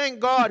I thank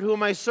God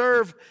whom I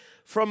serve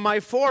from my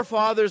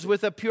forefathers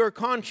with a pure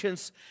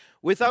conscience.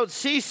 Without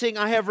ceasing,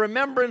 I have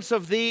remembrance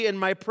of thee in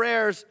my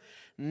prayers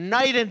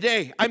night and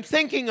day. I'm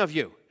thinking of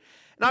you.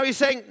 Now he's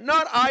saying,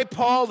 not I,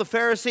 Paul, the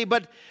Pharisee,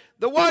 but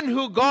the one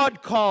who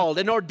God called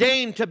and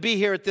ordained to be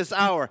here at this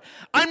hour.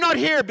 I'm not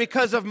here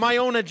because of my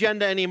own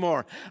agenda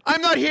anymore.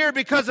 I'm not here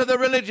because of the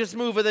religious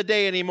move of the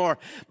day anymore.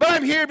 But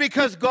I'm here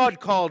because God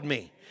called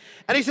me.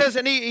 And he says,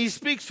 and he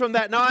speaks from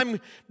that. Now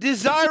I'm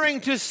desiring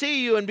to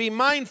see you and be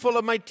mindful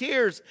of my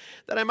tears,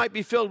 that I might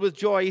be filled with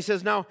joy. He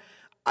says, now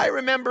I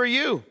remember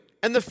you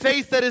and the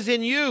faith that is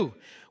in you,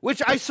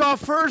 which I saw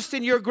first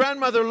in your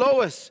grandmother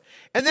Lois,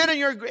 and then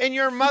in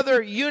your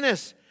mother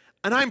Eunice,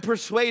 and I'm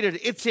persuaded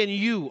it's in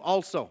you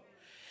also.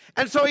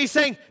 And so he's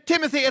saying,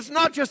 Timothy, it's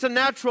not just a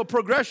natural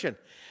progression.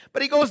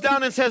 But he goes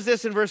down and says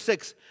this in verse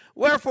 6.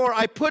 Wherefore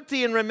I put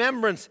thee in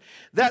remembrance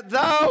that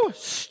thou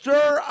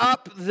stir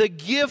up the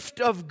gift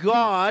of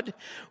God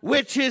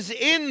which is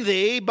in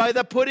thee by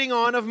the putting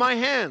on of my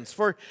hands.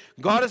 For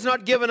God has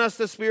not given us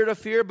the spirit of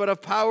fear, but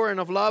of power and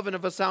of love and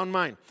of a sound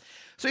mind.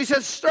 So he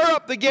says, stir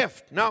up the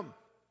gift. Now,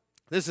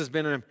 this has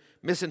been a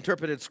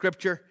misinterpreted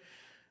scripture.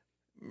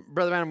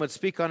 Brother Adam would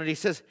speak on it. He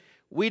says,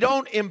 we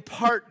don't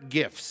impart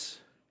gifts.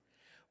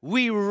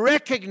 We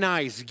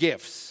recognize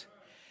gifts.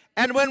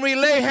 And when we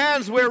lay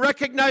hands, we're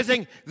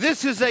recognizing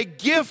this is a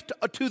gift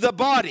to the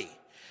body.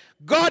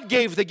 God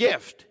gave the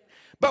gift,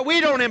 but we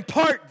don't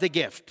impart the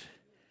gift.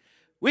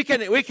 We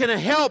can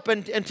help,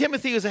 and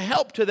Timothy is a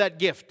help to that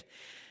gift.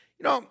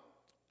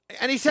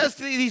 And he says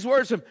these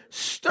words to him,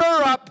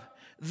 stir up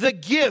the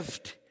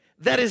gift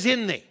that is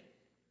in thee.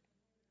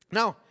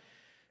 Now,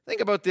 think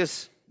about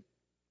this.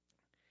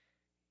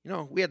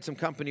 We had some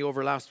company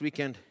over last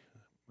weekend.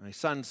 My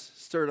sons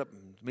stirred up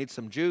and made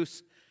some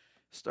juice,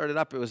 started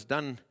up. It was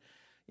done,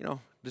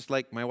 just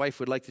like my wife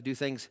would like to do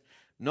things,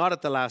 not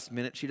at the last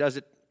minute. She does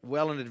it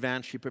well in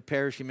advance. She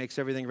prepares, she makes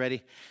everything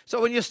ready.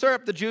 So when you stir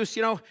up the juice,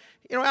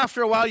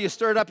 after a while you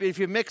stir it up. If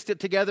you mixed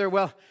it together,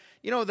 well,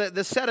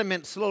 the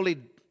sediment slowly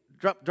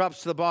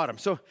drops to the bottom.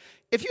 So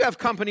if you have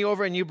company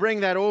over and you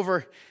bring that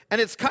over, and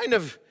it's kind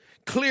of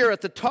clear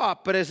at the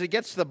top, but as it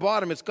gets to the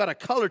bottom, it's got a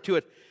color to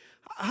it,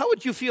 how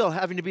would you feel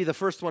having to be the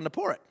first one to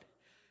pour it?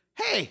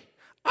 Hey,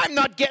 I'm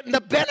not getting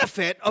the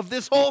benefit of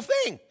this whole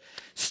thing.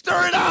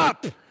 Stir it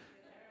up.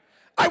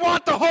 I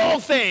want the whole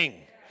thing.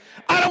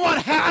 I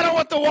don't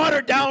want the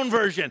watered down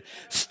version.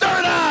 Stir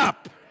it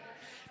up.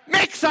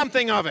 Make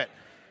something of it.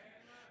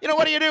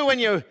 What do you do when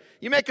you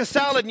make a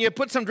salad and you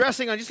put some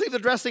dressing on? You just leave the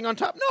dressing on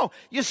top? No,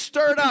 you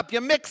stir it up.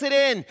 You mix it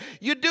in.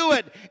 You do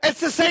it.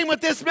 It's the same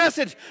with this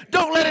message.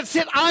 Don't let it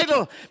sit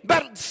idle,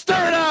 but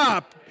stir it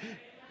up.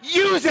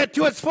 Use it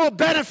to its full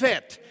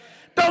benefit.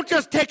 Don't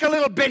just take a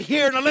little bit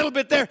here and a little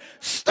bit there.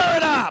 Stir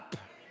it up.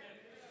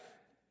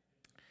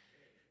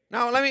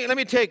 Now, let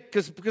me take,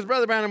 because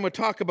Brother Branham would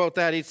talk about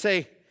that. He'd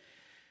say,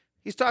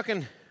 he's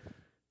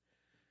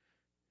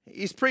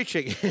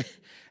preaching,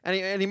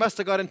 and he must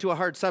have got into a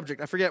hard subject.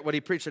 I forget what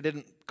he preached. I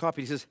didn't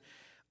copy. He says,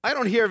 I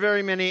don't hear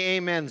very many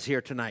amens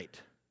here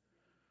tonight.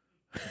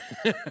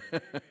 And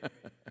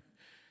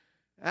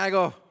I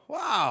go,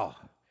 wow,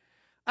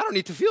 I don't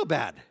need to feel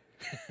bad.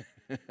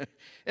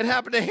 It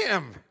happened to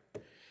him.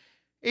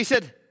 He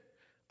said,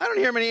 I don't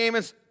hear many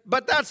amens,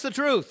 but that's the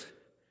truth.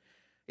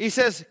 He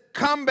says,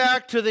 come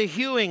back to the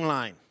hewing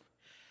line.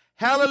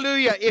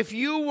 Hallelujah. If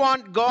you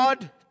want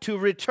God to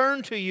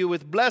return to you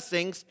with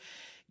blessings,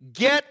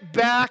 get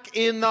back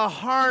in the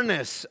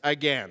harness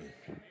again.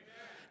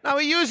 Now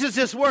he uses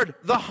this word,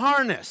 the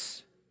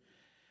harness.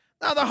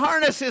 Now the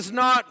harness is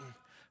not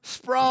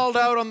sprawled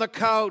out on the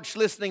couch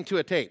listening to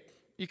a tape.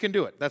 You can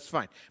do it, that's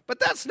fine. But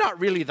that's not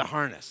really the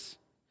harness.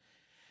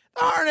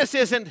 The harness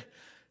isn't,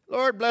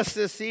 Lord, bless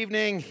this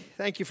evening.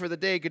 Thank you for the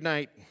day. Good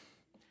night.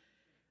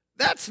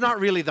 That's not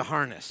really the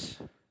harness.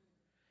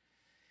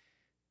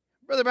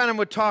 Brother Branham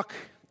would talk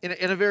in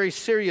a very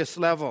serious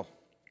level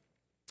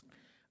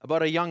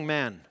about a young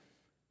man.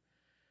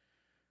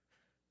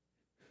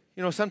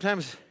 You know,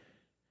 sometimes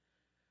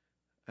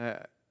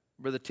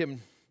Brother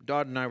Tim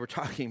Dodd and I were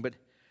talking, but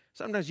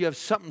sometimes you have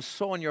something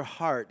so in your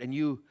heart and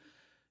you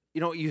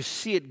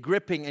see it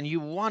gripping and you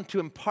want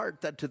to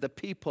impart that to the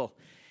people.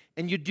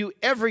 And you do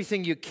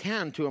everything you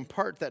can to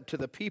impart that to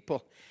the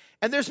people.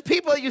 And there's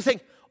people that you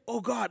think,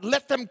 oh God,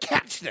 let them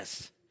catch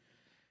this.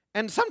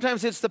 And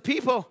sometimes it's the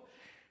people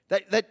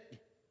that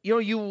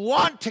you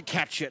want to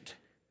catch it.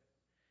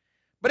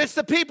 But it's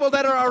the people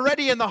that are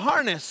already in the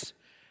harness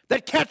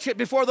that catch it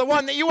before the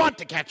one that you want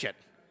to catch it.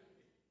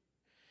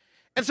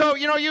 And so,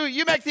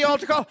 you make the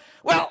altar call.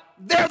 Well,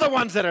 they're the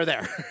ones that are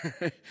there.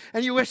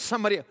 And you wish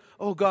somebody,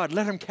 oh God,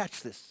 let him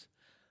catch this.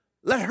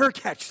 Let her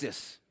catch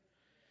this.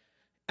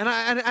 And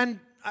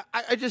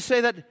I just say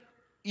that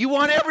you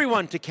want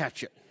everyone to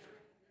catch it.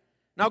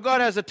 Now,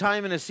 God has a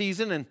time and a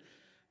season,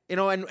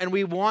 and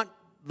we want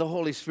the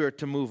Holy Spirit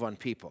to move on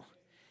people.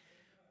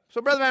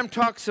 So Brother Branham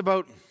talks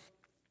about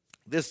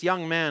this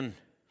young man,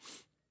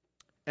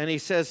 and he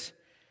says,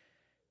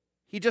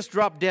 he just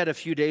dropped dead a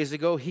few days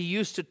ago. He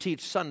used to teach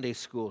Sunday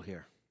school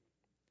here.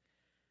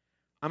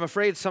 I'm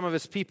afraid some of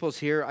his people's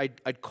here,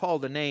 I'd call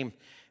the name.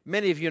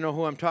 Many of you know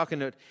who I'm talking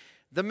to.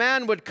 The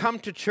man would come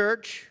to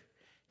church,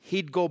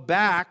 he'd go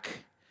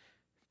back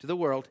to the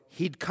world,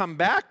 he'd come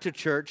back to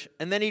church,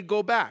 and then he'd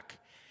go back.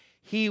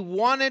 He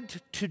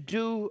wanted to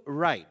do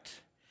right.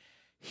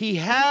 He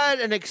had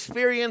an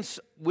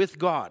experience with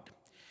God.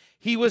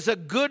 He was a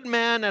good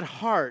man at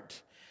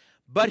heart,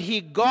 but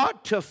he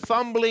got to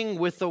fumbling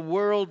with the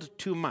world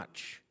too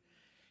much.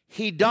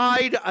 He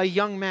died a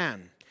young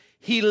man.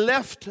 He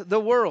left the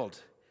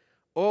world.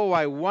 Oh,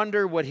 I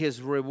wonder what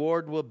his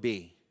reward will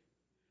be.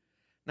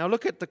 Now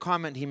look at the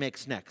comment he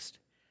makes next.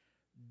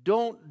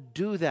 Don't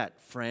do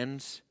that,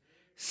 friends.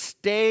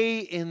 Stay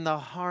in the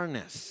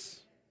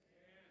harness.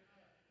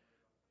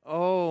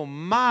 Oh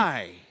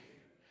my.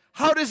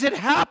 How does it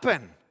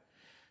happen?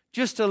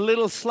 Just a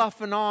little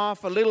sloughing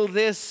off, a little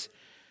this.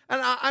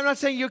 And I'm not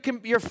saying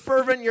you're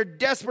fervent, you're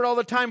desperate all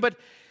the time, but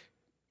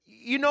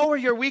you know where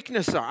your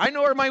weaknesses are. I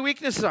know where my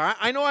weaknesses are.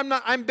 I know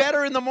I'm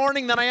better in the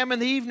morning than I am in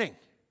the evening.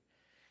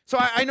 So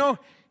I know,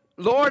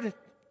 Lord,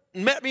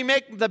 let me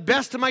make the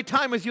best of my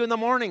time with you in the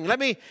morning. Let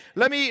me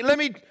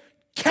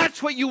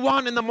catch what you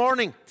want in the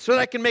morning so that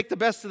I can make the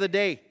best of the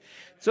day,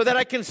 so that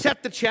I can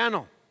set the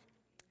channel.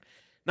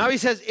 Now he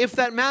says, if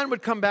that man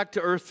would come back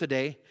to earth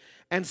today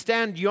and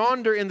stand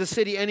yonder in the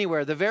city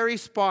anywhere, the very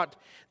spot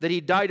that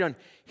he died on,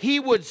 he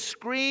would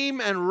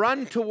scream and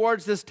run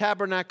towards this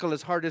tabernacle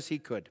as hard as he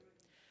could.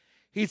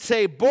 He'd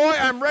say, boy,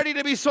 I'm ready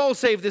to be soul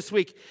saved this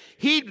week.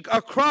 He'd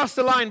cross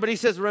the line, but he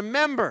says,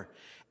 remember,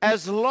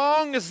 as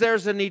long as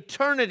there's an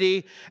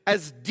eternity,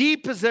 as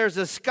deep as there's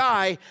a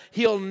sky,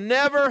 he'll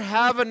never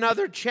have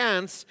another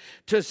chance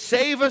to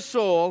save a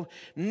soul,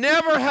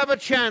 never have a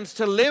chance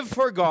to live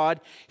for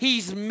God.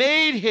 He's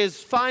made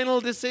his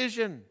final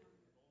decision.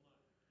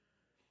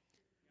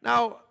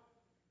 Now,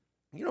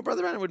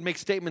 Brother Branham would make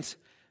statements.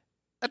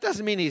 That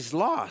doesn't mean he's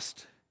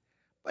lost.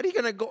 But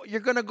you're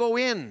going to go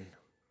in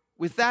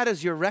with that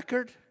as your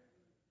record?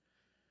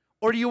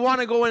 Or do you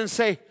want to go in and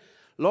say,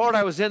 Lord,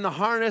 I was in the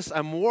harness,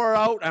 I'm wore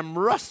out, I'm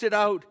rusted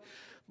out,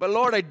 but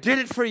Lord, I did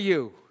it for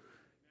you.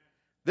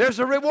 There's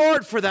a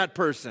reward for that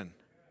person.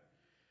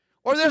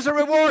 Or there's a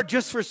reward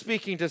just for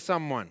speaking to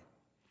someone.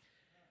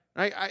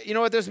 You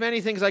know what, there's many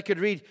things I could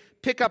read.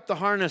 Pick up the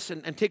harness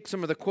and take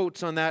some of the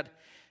quotes on that.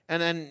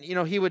 And then,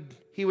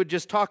 he would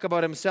just talk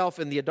about himself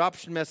in the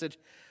adoption message.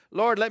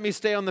 Lord, let me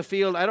stay on the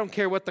field. I don't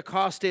care what the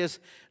cost is.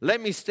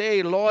 Let me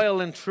stay loyal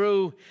and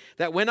true,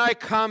 that when I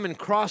come and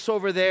cross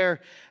over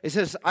there, it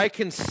says, I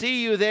can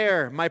see you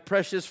there, my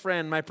precious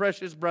friend, my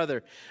precious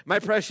brother, my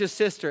precious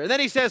sister. And then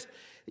he says,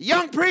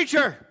 young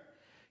preacher,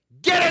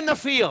 get in the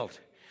field.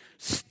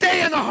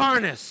 Stay in the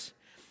harness.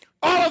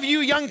 All of you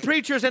young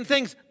preachers and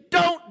things,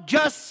 don't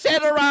just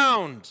sit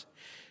around.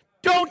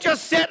 Don't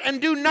just sit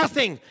and do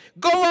nothing.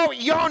 Go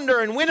out yonder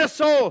and win a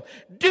soul.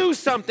 Do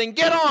something.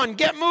 Get on.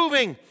 Get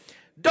moving.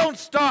 Don't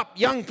stop,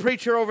 young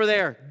preacher over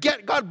there.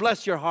 God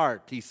bless your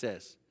heart, he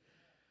says.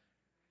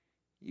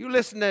 You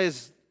listen to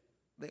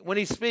when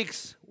he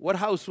speaks, what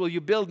house will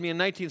you build me in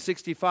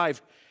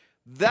 1965?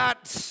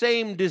 That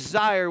same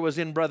desire was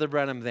in Brother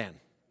Branham then.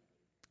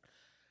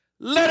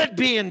 Let it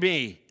be in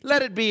me.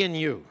 Let it be in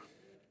you.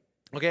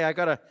 Okay,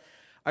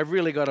 I've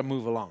really got to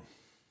move along.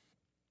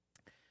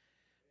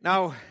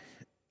 Now,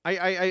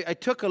 I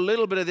took a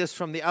little bit of this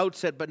from the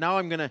outset, but now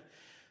I'm going to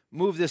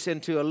move this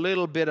into a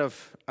little bit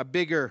of a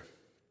bigger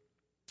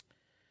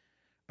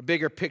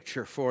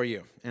picture for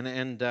you.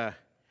 And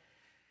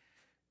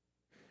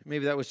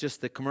maybe that was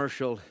just the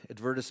commercial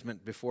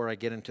advertisement before I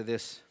get into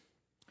this.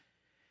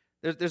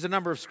 There's a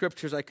number of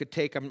scriptures I could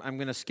take. I'm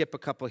going to skip a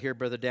couple here,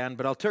 Brother Dan,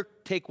 but I'll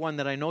take one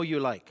that I know you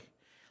like.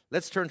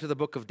 Let's turn to the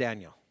book of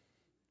Daniel.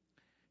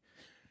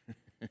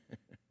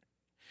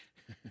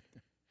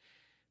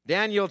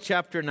 Daniel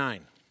chapter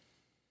 9.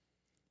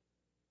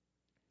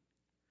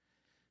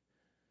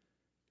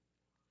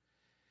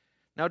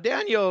 Now,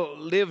 Daniel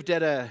lived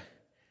at a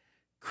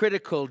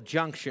critical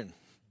junction.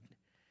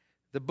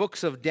 The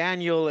books of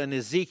Daniel and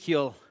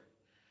Ezekiel.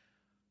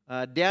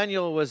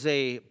 Daniel was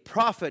a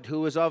prophet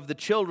who was of the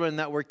children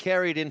that were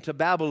carried into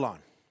Babylon.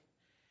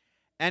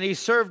 And he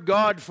served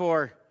God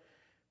for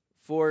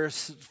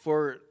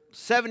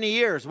 70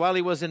 years while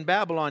he was in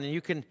Babylon. And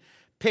you can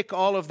pick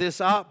all of this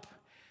up,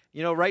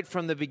 right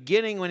from the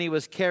beginning when he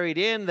was carried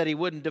in, that he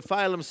wouldn't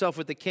defile himself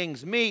with the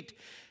king's meat.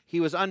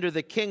 He was under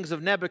the kings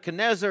of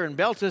Nebuchadnezzar and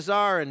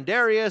Belteshazzar and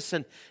Darius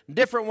and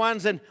different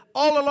ones. And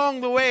all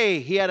along the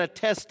way, he had a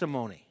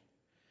testimony.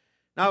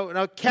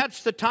 Now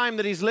catch the time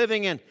that he's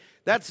living in.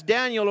 That's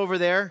Daniel over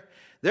there.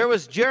 There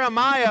was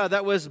Jeremiah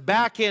that was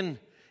back in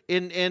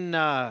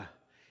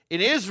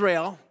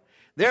Israel.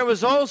 There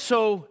was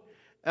also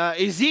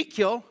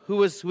Ezekiel who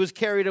was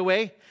carried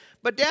away.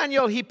 But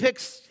Daniel, he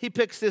picks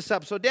this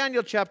up. So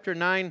Daniel chapter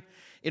 9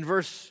 in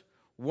verse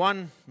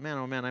 1. Man,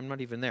 oh man, I'm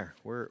not even there.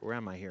 Where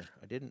am I here?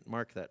 I didn't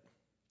mark that.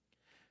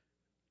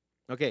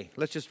 Okay,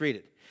 let's just read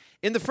it.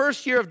 In the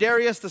first year of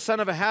Darius, the son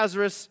of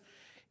Ahasuerus,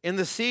 in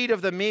the seed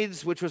of the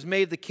Medes, which was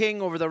made the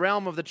king over the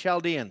realm of the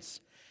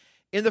Chaldeans.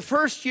 In the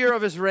first year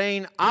of his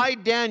reign, I,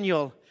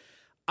 Daniel,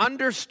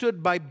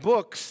 understood by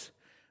books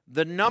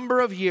the number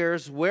of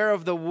years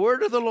whereof the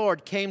word of the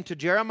Lord came to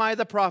Jeremiah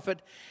the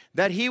prophet,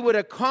 that he would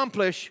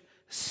accomplish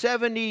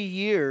 70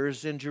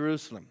 years in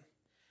Jerusalem.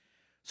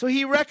 So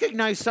he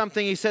recognized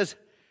something. He says,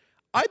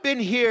 I've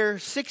been here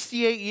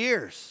 68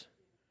 years.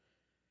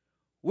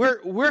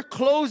 We're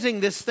closing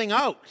this thing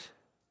out.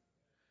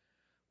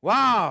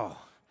 Wow.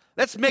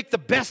 Let's make the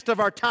best of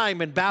our time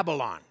in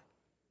Babylon.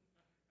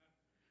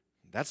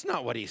 That's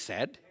not what he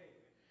said.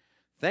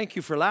 Thank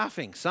you for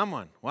laughing,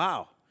 someone.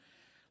 Wow.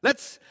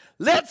 Let's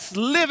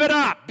live it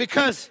up,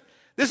 because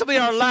this will be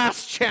our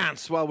last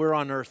chance while we're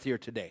on earth here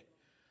today.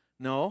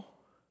 No,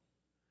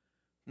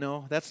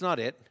 that's not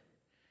it.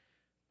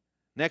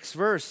 Next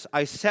verse.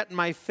 I set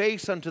my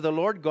face unto the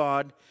Lord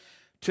God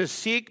to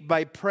seek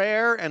by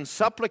prayer and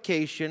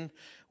supplication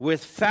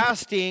with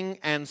fasting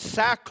and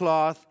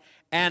sackcloth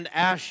and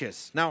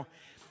ashes. Now,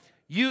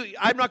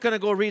 I'm not going to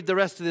go read the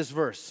rest of this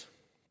verse.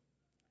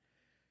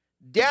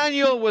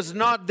 Daniel was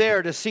not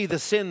there to see the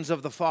sins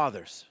of the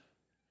fathers.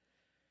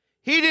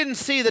 He didn't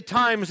see the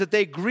times that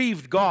they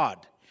grieved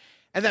God,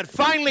 and that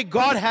finally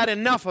God had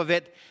enough of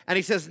it, and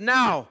he says,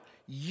 now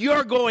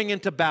you're going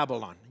into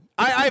Babylon.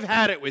 I've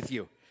had it with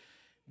you.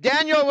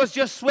 Daniel was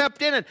just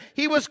swept in it.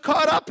 He was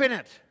caught up in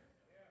it.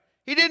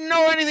 He didn't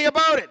know anything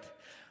about it.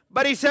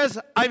 But he says,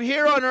 I'm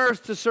here on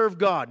earth to serve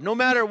God. No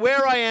matter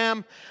where I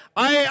am,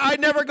 I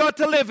never got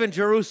to live in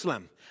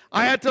Jerusalem.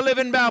 I had to live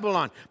in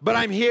Babylon, but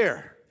I'm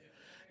here.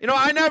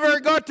 I never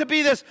got to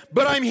be this,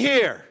 but I'm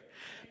here.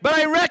 But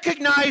I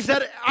recognize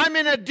that I'm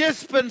in a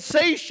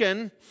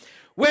dispensation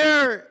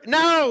where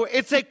now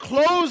it's a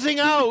closing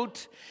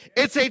out,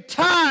 it's a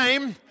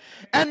time,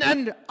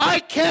 and I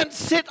can't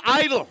sit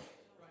idle.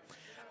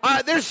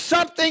 There's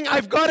something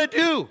I've got to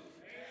do.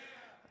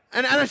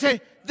 And I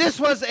say, this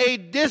was a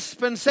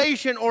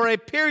dispensation or a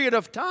period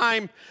of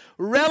time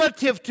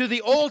relative to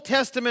the Old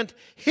Testament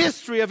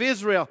history of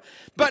Israel.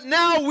 But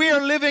now we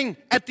are living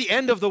at the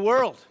end of the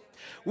world.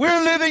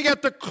 We're living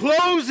at the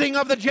closing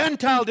of the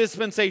Gentile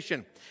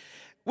dispensation.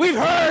 We've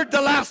heard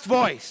the last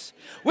voice.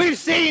 We've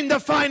seen the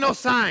final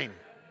sign.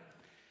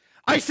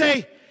 I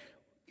say,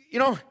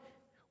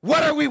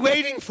 what are we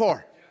waiting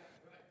for?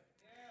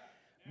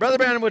 Brother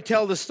Branham would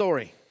tell the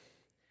story.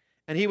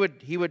 And he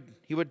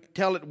would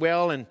tell it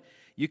well, and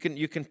you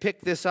can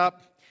pick this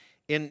up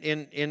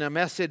in a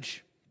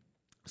message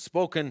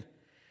spoken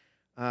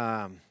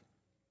it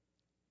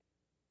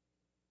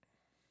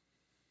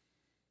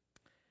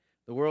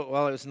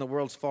was in The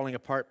World's Falling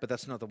Apart, but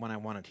that's not the one I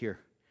wanted here.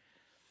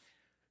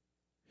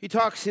 He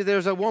talks,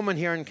 there's a woman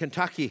here in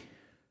Kentucky.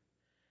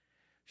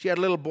 She had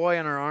a little boy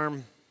on her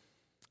arm.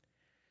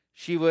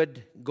 She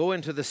would go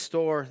into the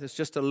store. There's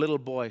just a little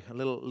boy,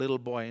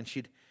 and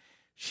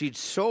she'd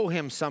show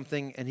him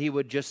something, and he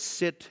would just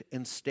sit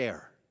and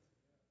stare.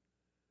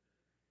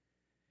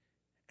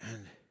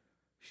 And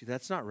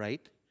that's not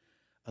right.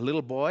 A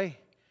little boy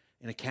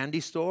in a candy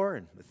store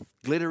and with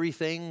glittery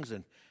things,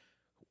 and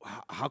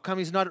how come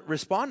he's not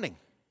responding?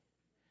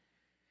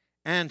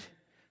 And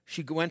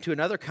she went to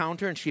another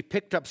counter and she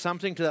picked up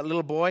something to that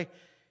little boy.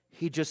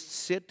 He'd just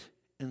sit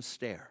and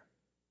stare.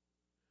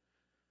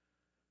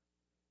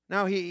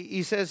 Now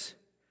he says,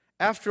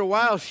 after a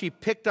while she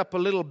picked up a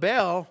little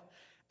bell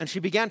and she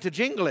began to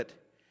jingle it.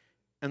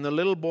 And the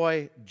little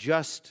boy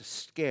just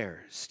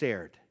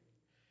stared.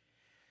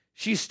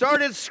 She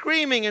started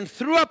screaming and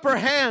threw up her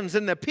hands,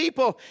 and the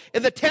people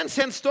in the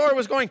 10-cent store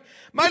was going,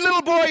 my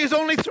little boy is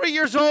only 3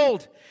 years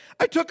old.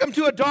 I took him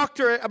to a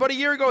doctor about a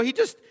year ago. He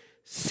just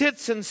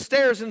sits and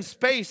stares in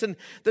space, and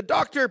the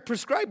doctor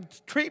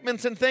prescribed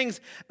treatments and things,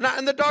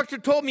 and the doctor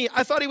told me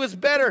I thought he was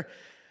better.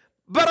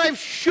 But I've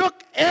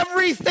shook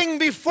everything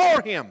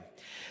before him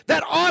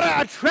that ought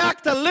to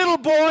attract a little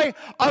boy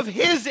of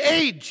his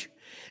age.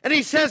 And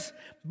he says,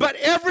 but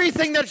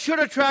everything that should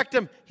attract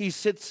him, he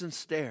sits and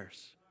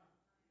stares.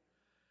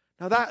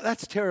 Now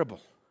that's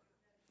terrible.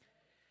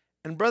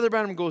 And Brother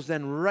Branham goes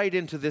then right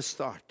into this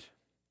thought.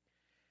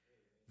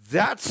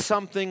 That's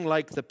something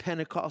like the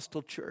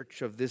Pentecostal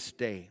church of this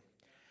day.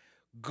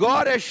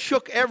 God has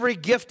shook every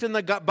gift in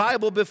the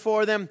Bible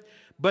before them,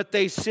 but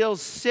they still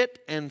sit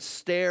and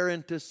stare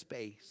into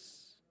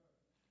space.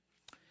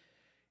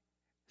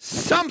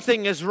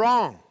 Something is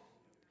wrong.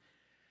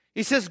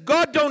 He says,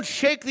 God don't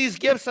shake these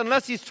gifts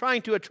unless he's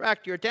trying to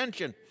attract your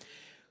attention.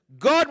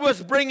 God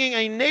was bringing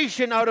a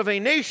nation out of a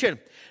nation.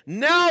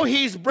 Now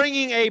he's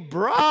bringing a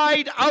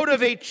bride out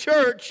of a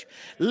church,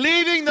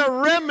 leaving the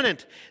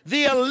remnant.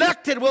 The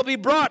elected will be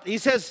brought. He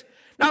says,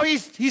 now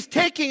he's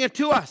taking it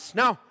to us.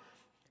 Now,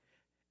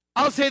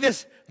 I'll say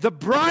this. The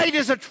bride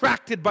is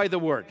attracted by the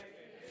word.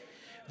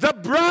 The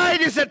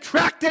bride is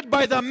attracted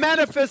by the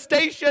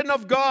manifestation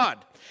of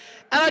God.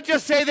 And I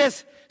just say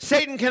this.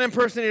 Satan can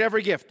impersonate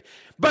every gift.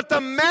 But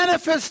the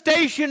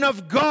manifestation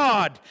of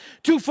God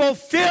to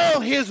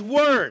fulfill his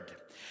word.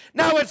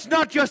 Now, it's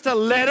not just a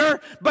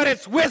letter, but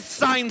it's with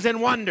signs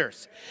and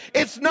wonders.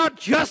 It's not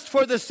just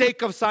for the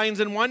sake of signs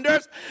and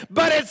wonders,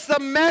 but it's the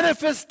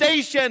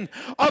manifestation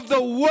of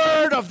the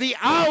word of the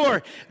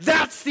hour.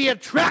 That's the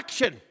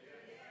attraction.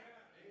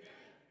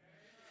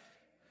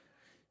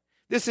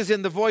 This is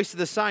in The Voice of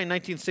the Sign,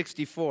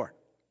 1964.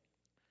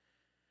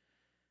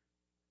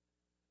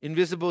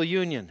 Invisible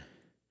Union.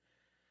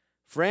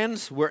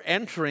 Friends, we're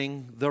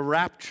entering the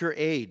rapture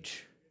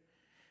age.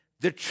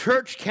 The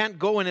church can't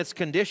go in its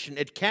condition.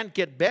 It can't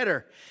get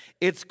better.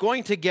 It's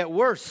going to get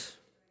worse.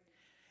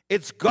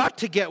 It's got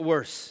to get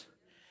worse.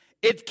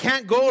 It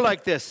can't go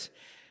like this.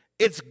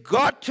 It's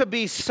got to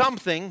be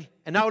something.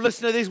 And now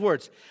listen to these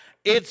words.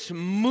 It's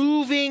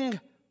moving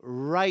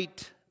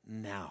right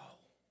now.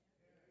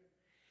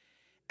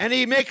 And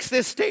he makes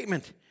this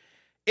statement.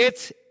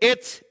 It's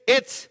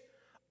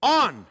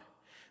on.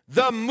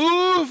 The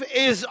move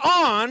is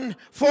on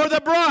for the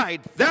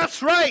bride.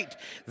 That's right.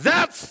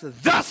 That's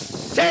thus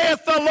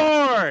saith the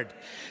Lord.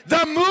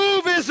 The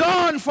move is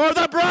on for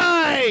the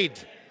bride.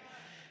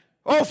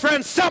 Oh,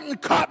 friends, something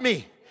caught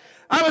me.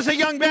 I was a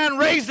young man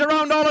raised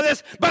around all of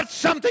this, but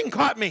something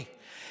caught me.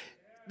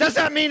 Does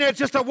that mean it's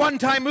just a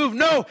one-time move?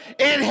 No,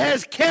 it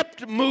has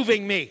kept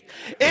moving me.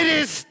 It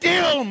is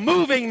still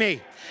moving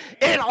me.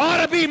 It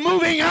ought to be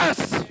moving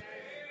us.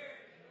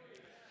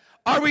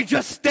 Are we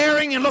just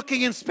staring and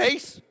looking in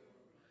space?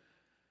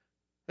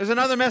 There's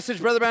another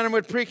message Brother Branham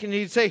would preach, and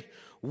he'd say,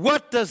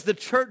 what does the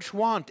church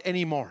want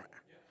anymore?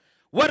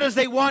 What does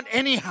they want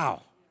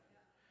anyhow?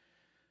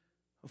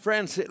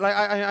 Friends, like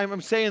I'm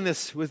saying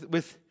this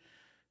with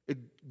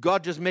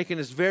God just making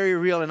this very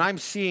real, and I'm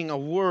seeing a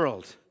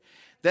world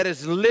that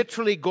is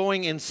literally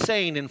going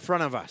insane in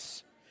front of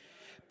us.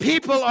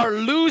 People are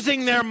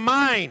losing their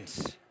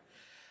minds.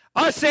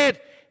 I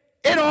said,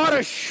 it ought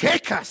to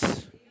shake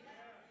us.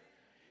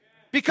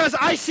 Because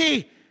I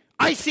see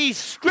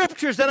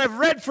scriptures that I've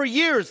read for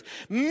years,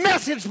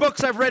 message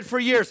books I've read for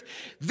years.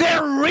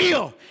 They're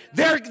real.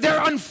 They're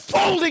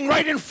unfolding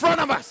right in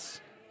front of us.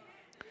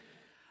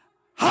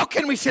 How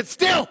can we sit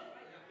still?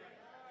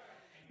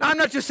 Now, I'm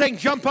not just saying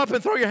jump up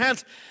and throw your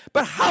hands,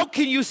 but how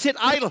can you sit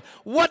idle?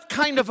 What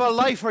kind of a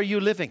life are you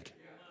living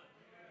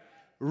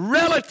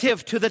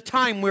relative to the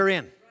time we're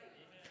in?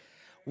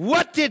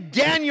 What did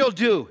Daniel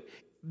do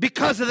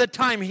because of the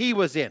time he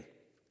was in?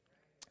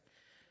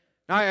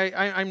 Now,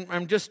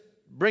 I'm just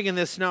bringing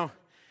this now.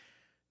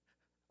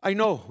 I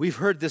know we've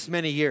heard this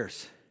many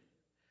years.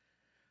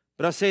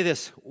 But I'll say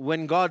this.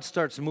 When God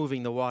starts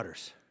moving the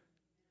waters,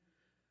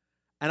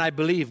 and I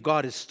believe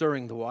God is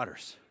stirring the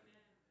waters.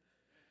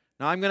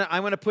 Now I'm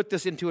gonna put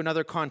this into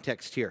another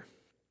context here.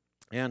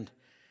 And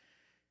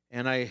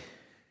there's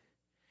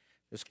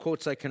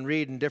quotes I can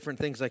read and different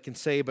things I can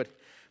say, but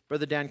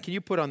Brother Dan, can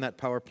you put on that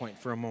PowerPoint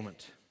for a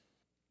moment?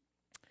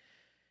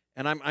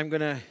 And I'm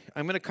gonna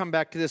come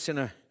back to this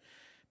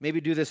maybe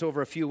do this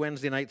over a few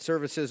Wednesday night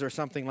services or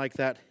something like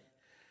that,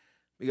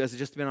 because it's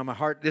just been on my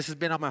heart. This has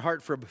been on my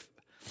heart for a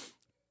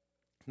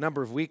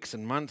number of weeks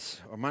and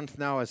months, or month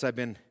now as I've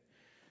been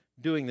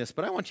doing this.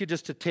 But I want you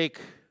just to take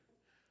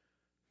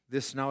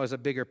this now as a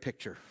bigger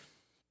picture.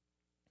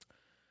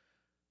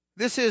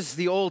 This is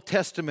the Old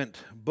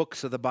Testament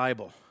books of the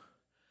Bible.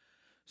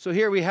 So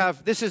here we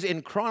have, this is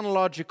in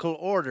chronological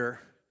order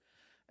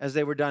as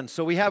they were done.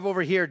 So we have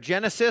over here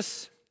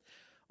Genesis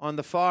on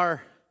the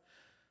far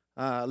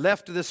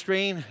left of the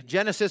screen,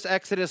 Genesis,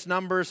 Exodus,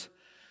 Numbers,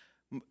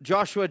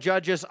 Joshua,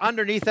 Judges.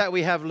 Underneath that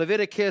we have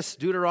Leviticus,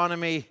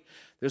 Deuteronomy.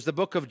 There's the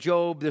book of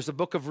Job. There's the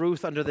book of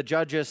Ruth under the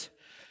Judges.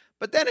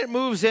 But then it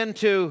moves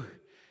into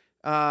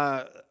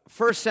 1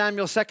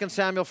 Samuel, 2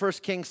 Samuel, 1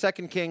 Kings,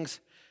 2 Kings.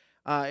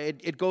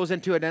 It goes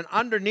into it. And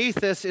underneath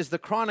this is the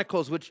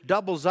Chronicles, which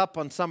doubles up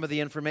on some of the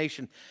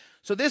information.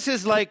 So this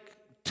is like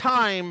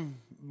time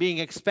being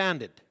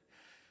expanded.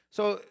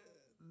 So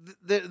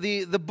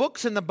the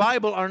books in the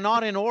Bible are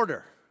not in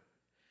order.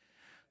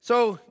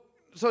 So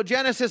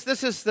Genesis,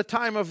 this is the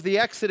time of the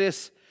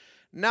Exodus.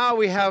 Now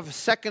we have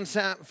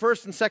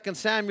First and Second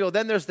Samuel.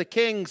 Then there's the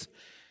Kings,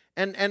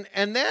 and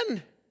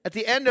then at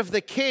the end of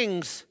the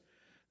Kings,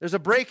 there's a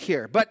break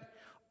here. But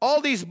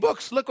all these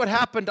books, look what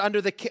happened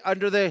under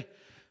the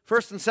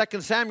First and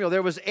Second Samuel.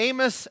 There was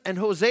Amos and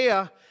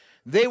Hosea.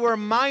 They were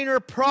minor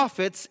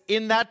prophets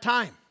in that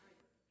time.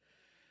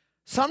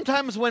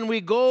 Sometimes when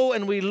we go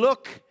and we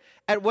look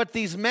at what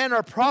these men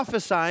are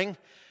prophesying,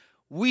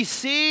 we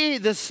see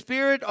the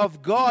Spirit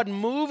of God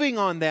moving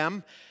on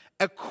them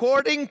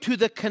according to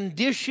the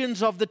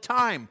conditions of the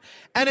time.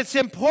 And it's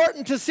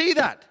important to see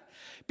that,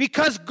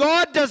 because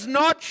God does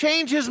not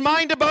change his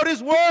mind about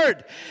his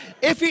word.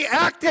 If he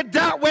acted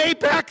that way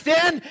back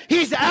then,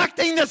 he's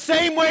acting the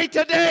same way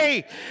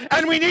today.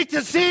 And we need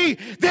to see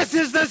this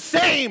is the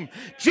same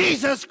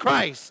Jesus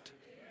Christ.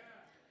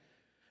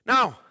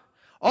 Now,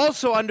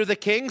 also under the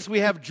Kings, we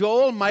have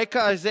Joel,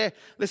 Micah, Isaiah.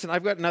 Listen,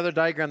 I've got another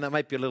diagram that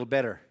might be a little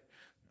better.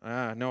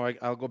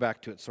 I'll go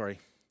back to it, sorry.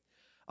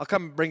 I'll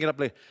come bring it up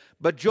later.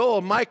 But Joel,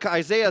 Micah,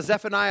 Isaiah,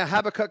 Zephaniah,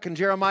 Habakkuk, and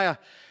Jeremiah,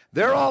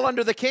 they're all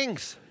under the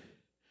Kings.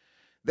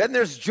 Then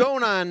there's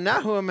Jonah and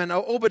Nahum and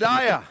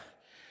Obadiah.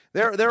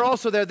 They're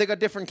also there. They got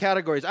different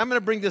categories. I'm going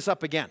to bring this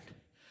up again.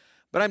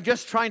 But I'm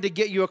just trying to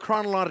get you a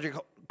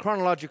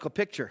chronological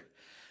picture.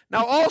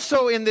 Now,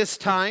 also in this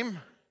time,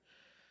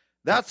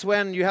 that's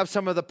when you have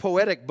some of the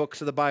poetic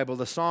books of the Bible,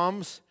 the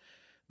Psalms,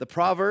 the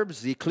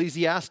Proverbs, the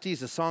Ecclesiastes,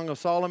 the Song of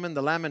Solomon,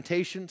 the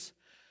Lamentations.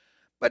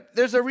 But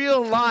there's a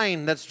real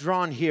line that's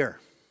drawn here.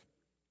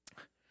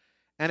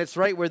 And it's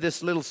right where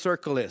this little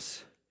circle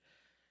is.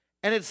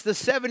 And it's the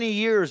 70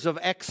 years of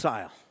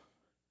exile.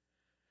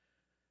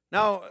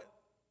 Now,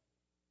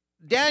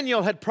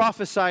 Daniel had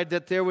prophesied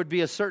that there would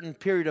be a certain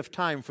period of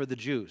time for the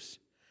Jews.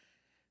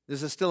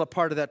 This is still a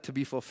part of that to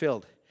be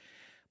fulfilled.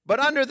 But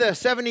under the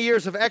 70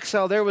 years of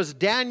exile, there was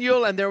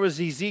Daniel and there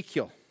was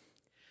Ezekiel.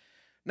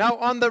 Now,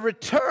 on the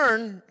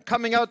return,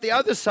 coming out the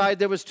other side,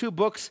 there was two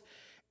books,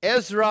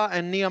 Ezra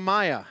and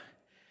Nehemiah.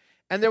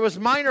 And there was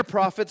minor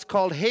prophets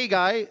called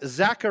Haggai,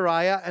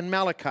 Zechariah, and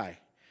Malachi.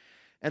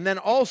 And then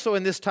also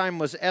in this time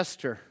was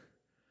Esther,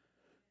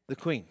 the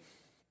queen.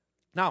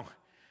 Now,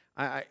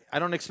 I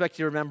don't expect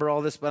you to remember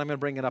all this, but I'm going to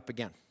bring it up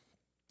again.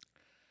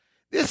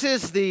 This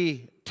is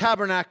the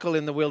tabernacle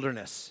in the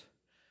wilderness.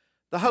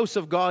 The house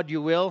of God,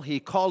 you will. He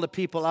called the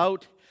people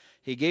out.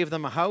 He gave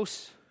them a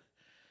house.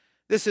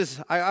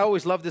 I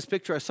always love this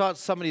picture. I saw it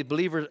somebody,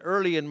 believers,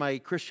 early in my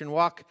Christian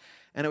walk,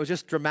 and it was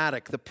just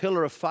dramatic. The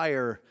pillar of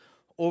fire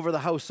over the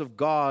house of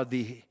God,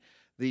 the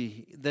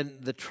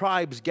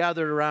tribes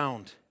gathered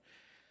around.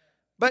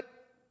 But,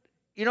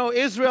 you know,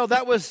 Israel,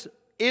 that was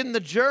in the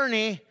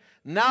journey.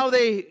 Now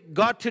they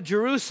got to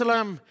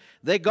Jerusalem.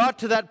 They got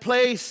to that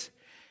place.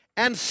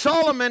 And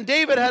Solomon,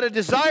 David had a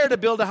desire to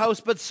build a house,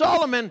 but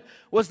Solomon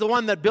was the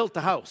one that built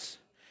the house.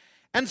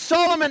 And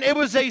Solomon, it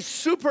was a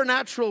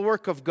supernatural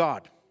work of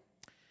God.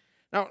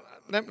 Now,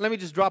 let me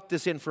just drop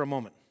this in for a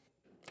moment.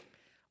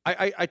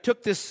 I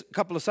took this a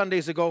couple of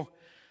Sundays ago,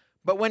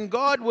 but when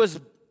God was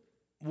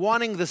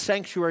wanting the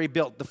sanctuary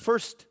built, the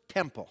first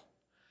temple,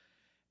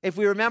 if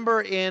we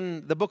remember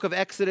in the book of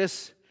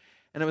Exodus,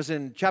 and it was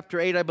in chapter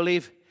 8, I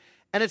believe,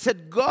 and it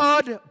said,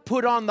 God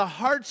put on the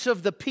hearts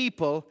of the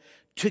people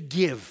to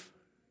give.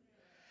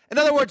 In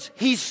other words,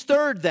 he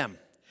stirred them.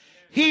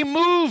 He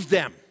moved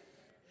them.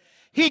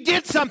 He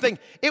did something.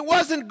 It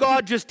wasn't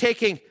God just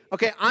taking,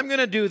 okay, I'm going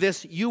to do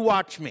this, you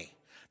watch me.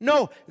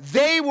 No,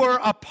 they were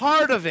a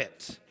part of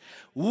it.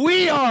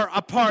 We are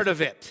a part of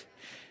it.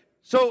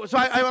 So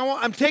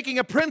I'm taking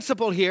a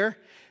principle here.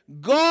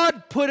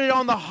 God put it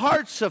on the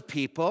hearts of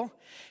people.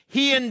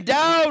 He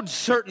endowed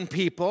certain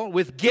people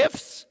with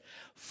gifts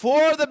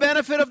for the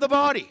benefit of the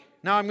body.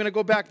 Now I'm going to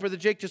go back. Brother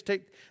Jake, just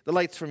take the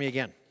lights from me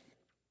again.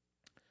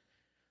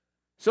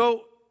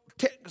 So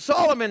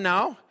Solomon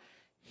now,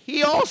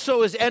 he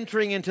also is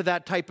entering into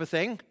that type of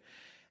thing.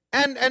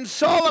 And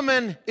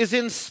Solomon is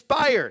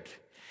inspired.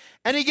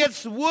 And he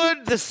gets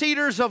wood, the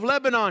cedars of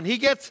Lebanon. He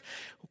gets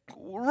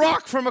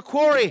rock from a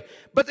quarry.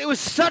 But it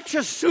was such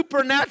a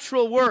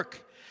supernatural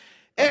work.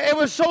 It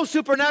was so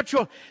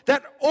supernatural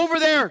that over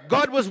there,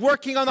 God was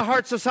working on the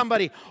hearts of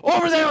somebody.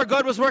 Over there,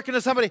 God was working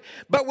on somebody.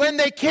 But when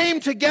they came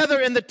together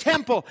in the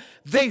temple,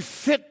 they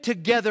fit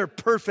together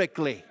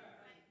perfectly.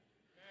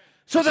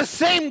 So the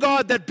same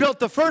God that built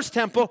the first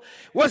temple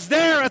was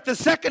there at the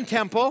second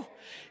temple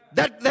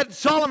that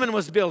Solomon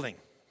was building.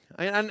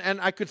 And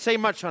I could say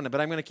much on it,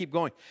 but I'm going to keep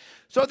going.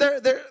 So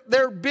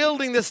they're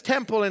building this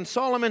temple, and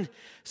Solomon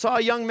saw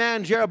a young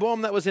man,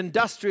 Jeroboam, that was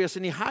industrious,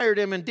 and he hired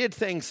him and did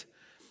things.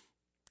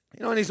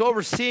 You know, and he's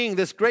overseeing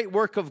this great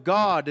work of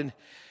God and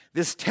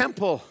this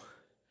temple.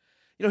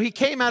 You know, he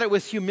came at it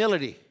with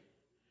humility.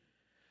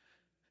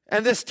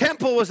 And this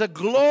temple was a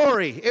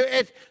glory.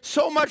 It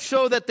so much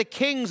so that the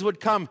kings would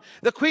come.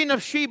 The Queen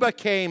of Sheba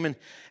came, and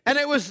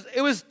it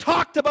was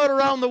talked about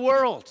around the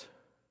world.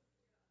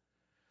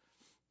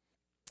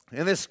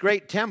 And this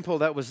great temple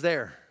that was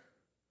there.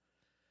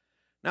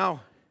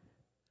 Now,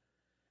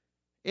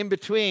 in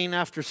between,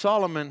 after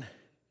Solomon,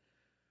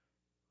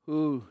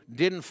 who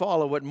didn't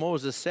follow what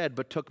Moses said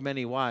but took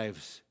many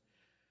wives,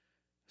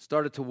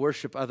 started to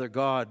worship other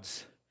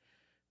gods,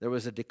 there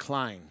was a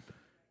decline.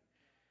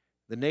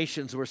 The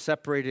nations were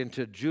separated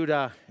into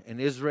Judah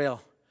and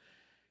Israel.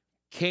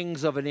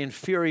 Kings of an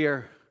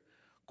inferior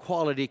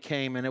quality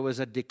came, and it was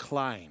a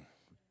decline.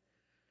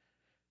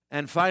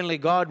 And finally,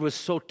 God was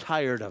so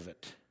tired of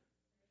it.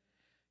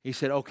 He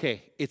said,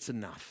 okay, it's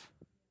enough.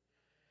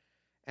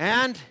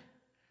 And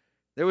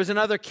there was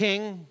another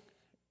king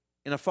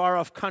in a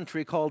far-off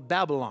country called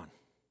Babylon.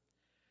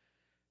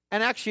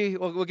 And actually,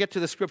 we'll get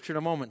to the scripture in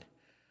a moment.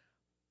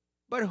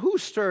 But who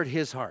stirred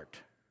his heart?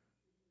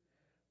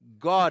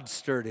 God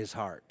stirred his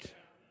heart.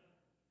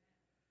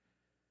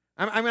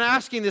 I'm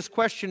asking this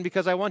question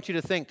because I want you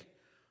to think,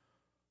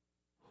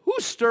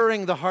 who's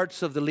stirring the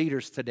hearts of the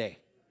leaders today?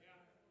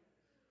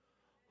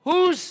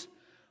 Who's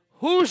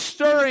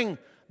stirring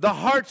the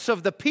hearts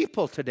of the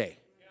people today?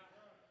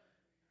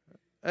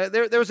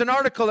 There was an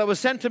article that was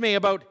sent to me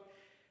about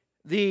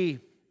the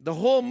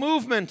whole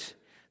movement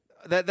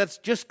that's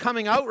just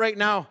coming out right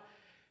now.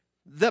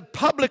 The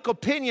public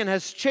opinion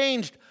has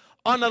changed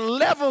on a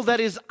level that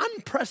is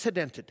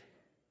unprecedented.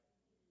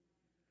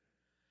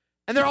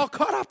 And they're all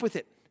caught up with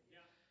it.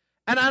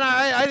 And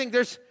I think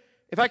there's,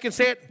 if I can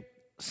say it,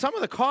 some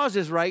of the cause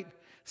is right,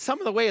 some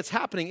of the way it's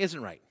happening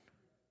isn't right.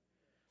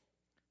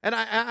 And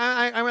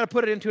I'm going to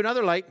put it into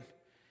another light.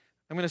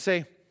 I'm going to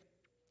say,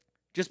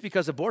 just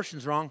because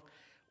abortion's wrong,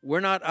 we're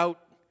not out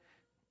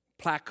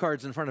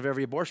placards in front of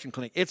every abortion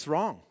clinic. It's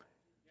wrong.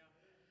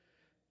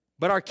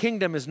 But our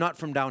kingdom is not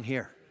from down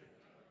here.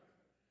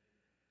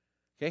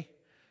 Okay?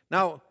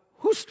 Now,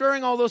 who's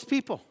stirring all those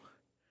people?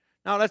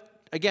 Now,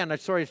 again,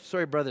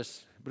 sorry,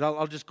 brothers, but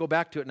I'll just go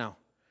back to it now.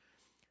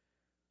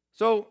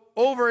 So,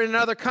 over in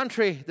another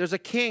country, there's a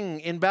king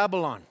in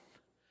Babylon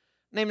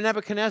named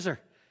Nebuchadnezzar.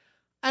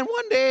 And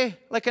one day,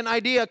 like an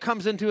idea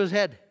comes into his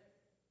head.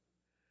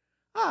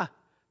 I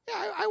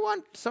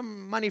want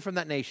some money from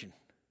that nation.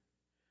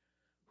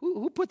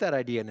 Who put that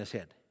idea in his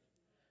head?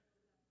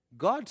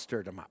 God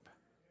stirred him up.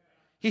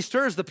 He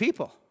stirs the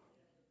people.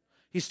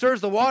 He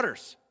stirs the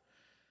waters.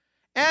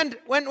 And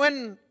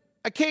when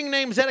a king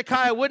named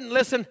Zedekiah wouldn't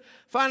listen,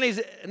 finally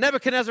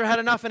Nebuchadnezzar had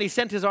enough and he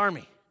sent his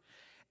army.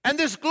 And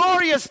this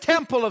glorious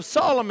temple of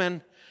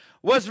Solomon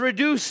was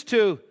reduced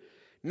to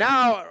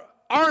now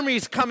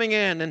armies coming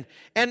in,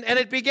 and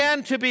it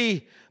began to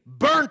be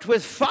burnt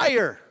with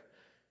fire.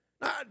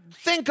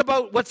 Think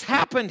about what's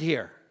happened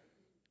here.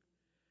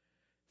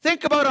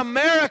 Think about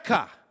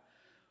America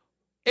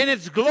in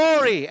its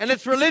glory and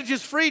its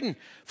religious freedom.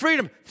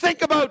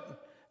 Think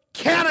about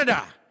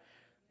Canada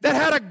that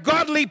had a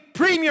godly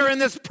premier in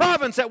this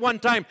province at one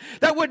time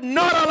that would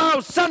not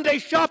allow Sunday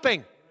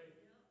shopping.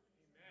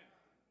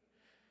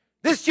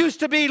 This used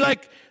to be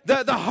like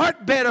the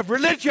heartbed of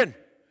religion.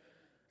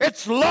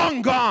 It's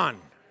long gone.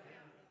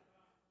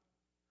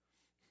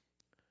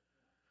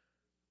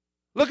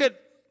 Look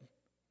at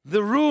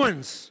the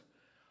ruins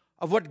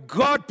of what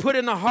God put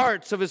in the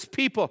hearts of his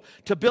people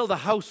to build a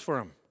house for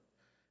him.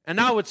 And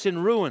now it's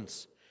in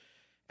ruins.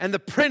 And the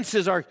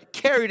princes are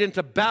carried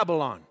into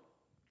Babylon.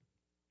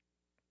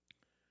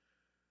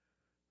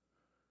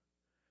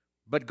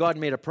 But God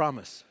made a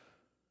promise.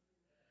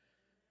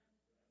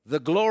 The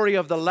glory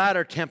of the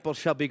latter temple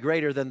shall be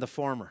greater than the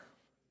former.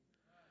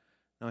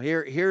 Now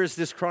here is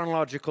this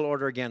chronological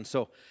order again.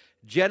 So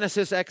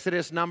Genesis,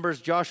 Exodus,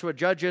 Numbers, Joshua,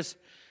 Judges,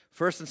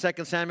 1st and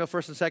 2nd Samuel,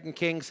 1st and 2nd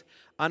Kings.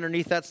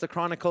 Underneath that's the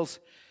Chronicles.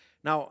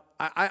 Now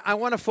I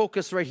want to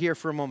focus right here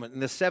for a moment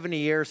in the 70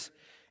 years.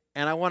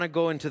 And I want to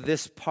go into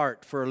this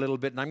part for a little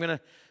bit. And I'm going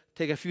to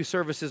take a few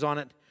services on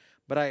it.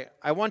 But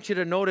I want you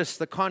to notice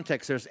the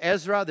context. There's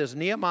Ezra, there's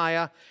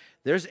Nehemiah,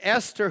 there's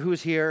Esther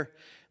who's here.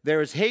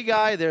 There's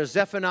Haggai, there's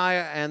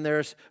Zechariah, and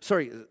there's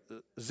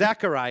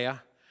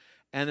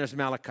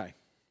Malachi.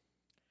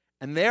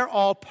 And they're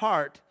all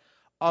part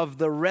of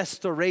the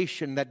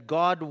restoration that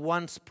God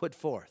once put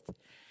forth.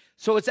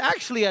 So it's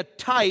actually a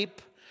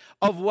type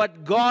of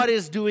what God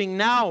is doing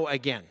now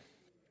again.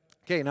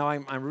 Okay, now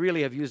I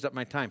really have used up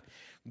my time.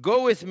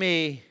 Go with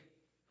me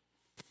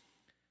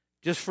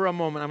just for a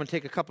moment. I'm going to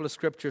take a couple of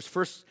scriptures.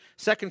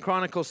 2nd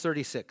Chronicles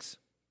 36.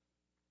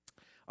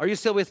 Are you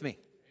still with me?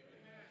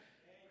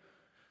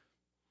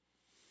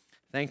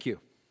 Thank you.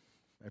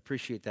 I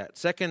appreciate that.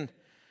 2nd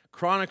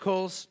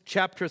Chronicles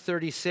chapter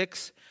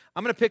 36.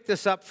 I'm going to pick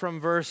this up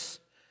from verse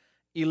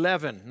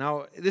 11.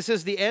 Now, this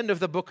is the end of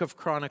the book of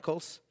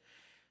Chronicles.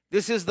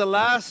 This is the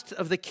last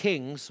of the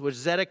kings, which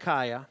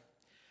Zedekiah,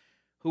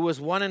 who was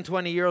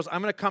 21 years.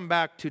 I'm going to come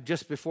back to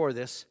just before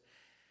this.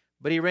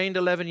 But he reigned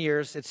 11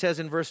 years. It says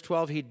in verse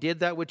 12, he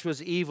did that which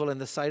was evil in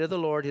the sight of the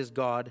Lord his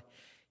God.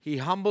 He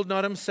humbled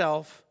not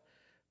himself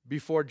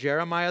before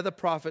Jeremiah the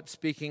prophet,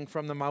 speaking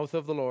from the mouth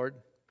of the Lord.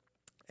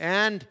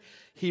 And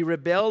he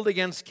rebelled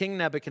against King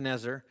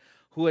Nebuchadnezzar,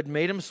 who had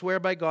made him swear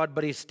by God,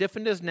 but he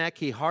stiffened his neck,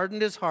 he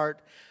hardened his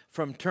heart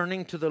from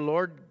turning to the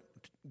Lord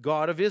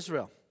God of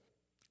Israel.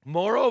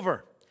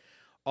 Moreover,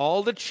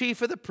 all the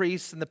chief of the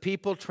priests and the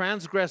people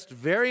transgressed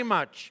very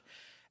much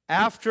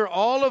after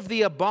all of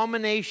the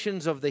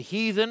abominations of the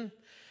heathen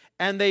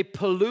and they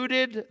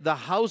polluted the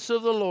house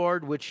of the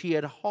Lord, which he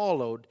had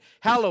hallowed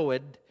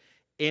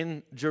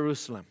in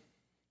Jerusalem.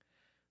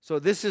 So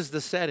this is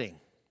the setting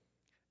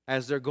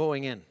as they're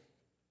going in.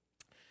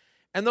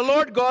 And the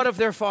Lord God of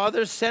their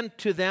fathers sent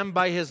to them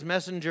by his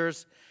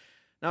messengers.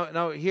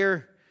 Now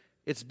here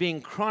it's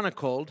being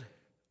chronicled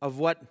of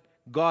what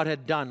God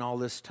had done all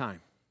this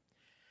time.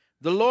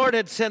 The Lord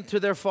had sent to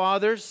their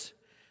fathers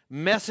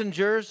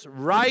messengers,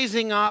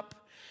 rising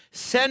up,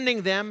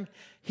 sending them.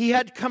 He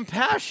had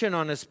compassion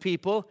on his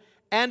people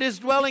and his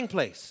dwelling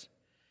place.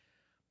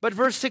 But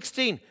verse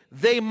 16,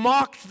 they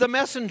mocked the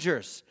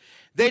messengers.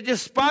 They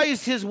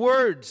despised his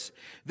words.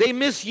 They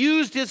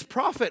misused his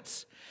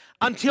prophets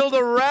until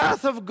the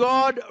wrath of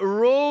God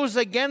rose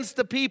against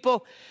the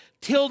people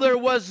till there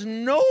was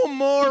no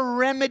more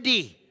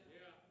remedy.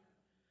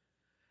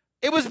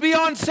 It was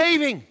beyond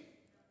saving.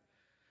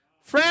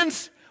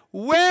 Friends,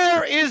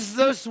 where is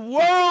this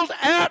world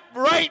at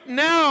right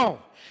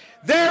now?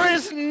 There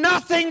is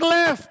nothing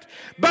left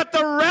but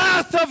the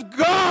wrath of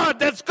God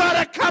that's got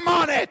to come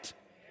on it.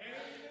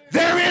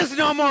 There is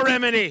no more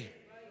remedy.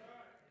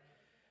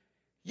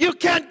 You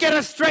can't get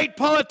a straight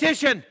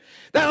politician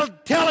that'll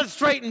tell it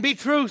straight and be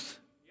truth.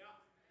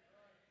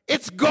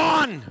 It's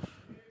gone.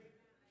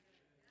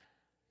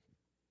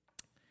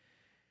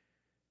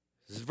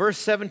 This is verse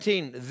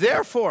 17.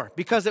 Therefore,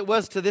 because it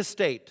was to this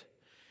state,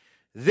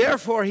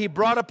 therefore he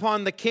brought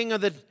upon the king of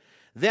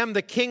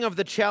the king of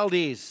the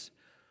Chaldees,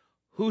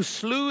 who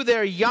slew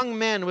their young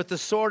men with the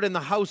sword in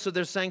the house of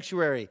their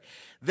sanctuary.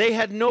 They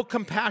had no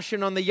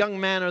compassion on the young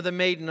man or the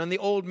maiden, on the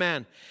old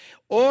man,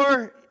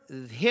 or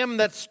him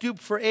that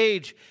stooped for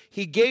age.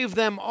 He gave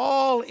them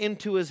all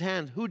into his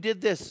hand. Who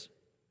did this?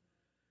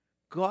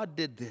 God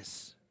did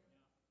this.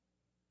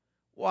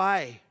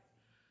 Why?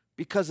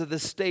 Because of the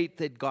state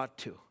they'd got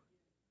to.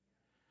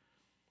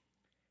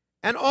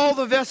 And all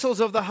the vessels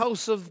of the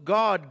house of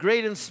God,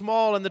 great and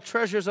small, and the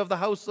treasures of the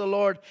house of the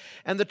Lord,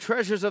 and the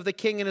treasures of the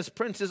king and his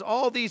princes,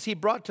 all these he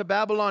brought to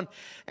Babylon,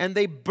 and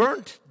they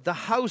burnt the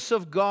house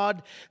of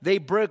God. They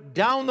broke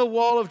down the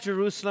wall of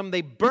Jerusalem.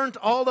 They burnt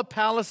all the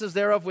palaces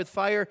thereof with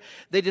fire.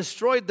 They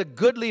destroyed the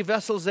goodly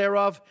vessels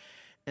thereof,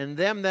 and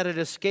them that had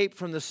escaped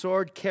from the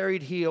sword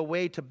carried he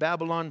away to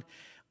Babylon,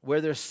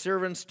 where their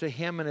servants to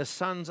him and his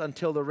sons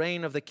until the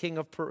reign of the king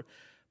of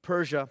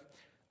Persia.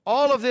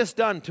 All of this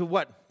done to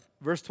what?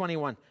 Verse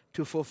 21,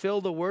 to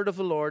fulfill the word of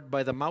the Lord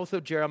by the mouth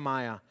of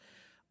Jeremiah,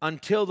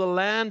 until the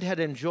land had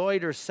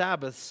enjoyed her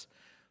Sabbaths,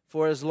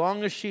 for as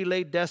long as she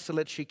lay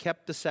desolate, she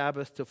kept the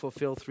Sabbath to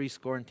fulfill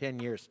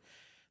 70 years.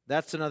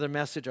 That's another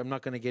message. I'm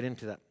not going to get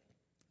into that.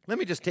 Let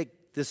me just take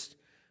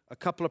a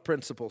couple of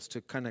principles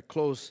to kind of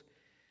close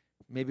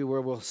maybe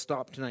where we'll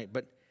stop tonight.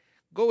 But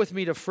go with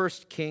me to 1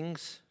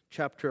 Kings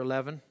chapter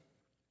 11.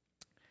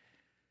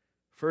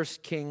 1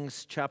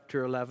 Kings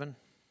chapter 11.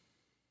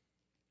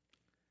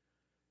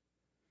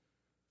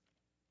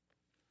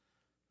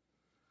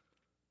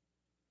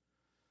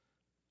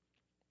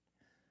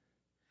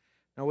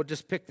 Now we'll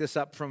just pick this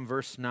up from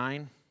verse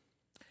 9.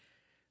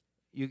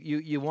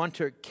 You want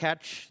to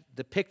catch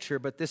the picture,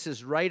 but this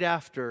is right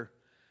after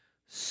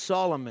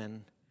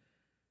Solomon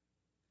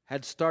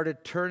had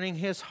started turning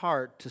his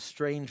heart to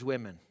strange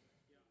women.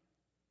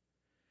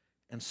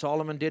 And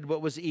Solomon did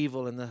what was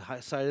evil in the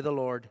sight of the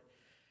Lord.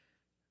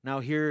 Now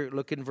here,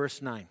 look in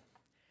verse 9.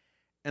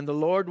 And the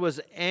Lord was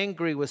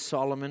angry with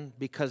Solomon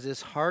because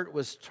his heart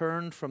was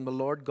turned from the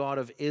Lord God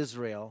of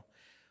Israel,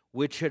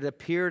 which had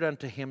appeared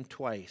unto him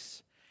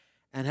twice,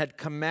 and had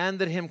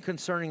commanded him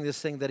concerning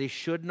this thing, that he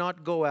should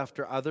not go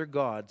after other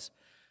gods,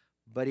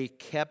 but he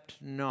kept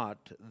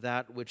not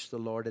that which the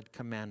Lord had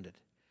commanded.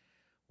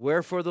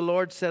 Wherefore the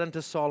Lord said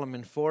unto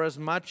Solomon,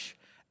 forasmuch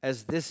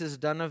as this is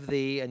done of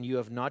thee, and you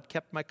have not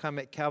kept my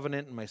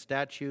covenant and my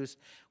statutes,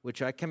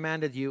 which I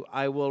commanded you,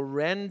 I will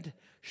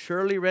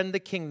surely rend the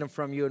kingdom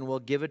from you, and will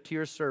give it to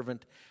your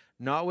servant.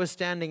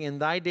 Notwithstanding, in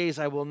thy days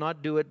I will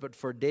not do it, but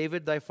for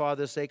David thy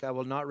father's sake I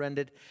will not rend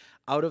it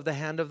out of the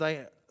hand of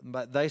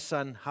thy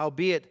son.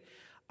 Howbeit,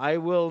 I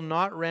will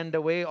not rend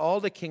away all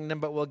the kingdom,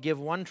 but will give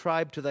one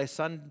tribe to thy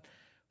son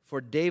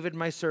for David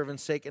my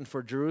servant's sake, and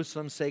for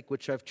Jerusalem's sake,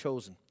 which I've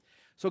chosen.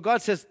 So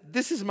God says,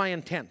 this is my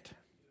intent.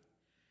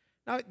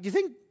 Now, do you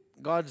think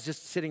God's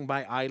just sitting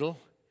by idle?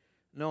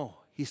 No,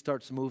 he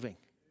starts moving.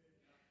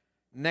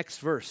 Next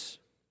verse.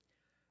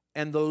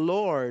 And the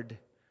Lord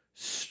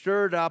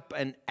stirred up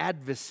an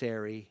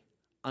adversary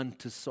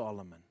unto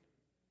Solomon,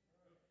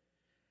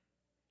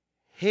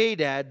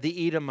 Hadad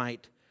the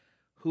Edomite,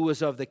 who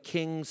was of the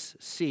king's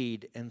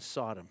seed in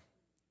Sodom.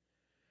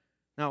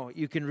 Now,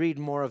 you can read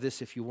more of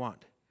this if you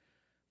want,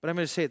 but I'm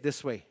going to say it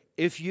this way.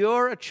 If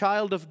you're a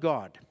child of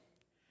God,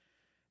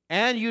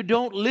 and you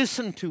don't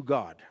listen to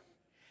God,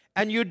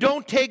 and you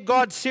don't take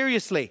God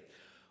seriously,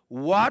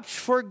 watch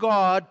for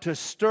God to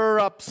stir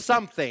up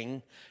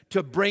something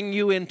to bring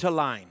you into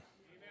line.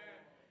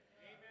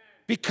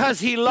 Because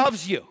he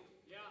loves you.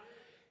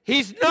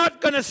 He's not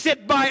going to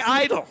sit by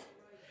idle.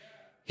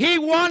 He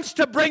wants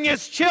to bring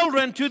his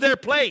children to their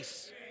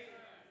place.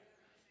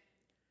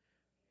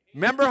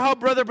 Remember how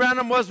Brother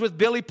Branham was with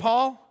Billy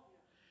Paul?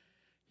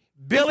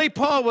 Billy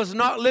Paul was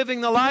not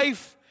living the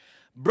life.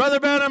 Brother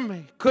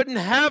Branham couldn't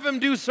have him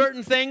do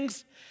certain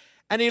things,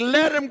 and he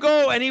let him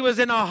go, and he was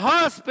in a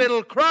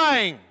hospital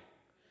crying.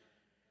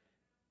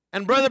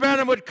 And Brother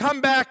Branham would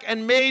come back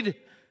and made,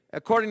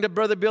 according to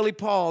Brother Billy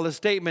Paul, the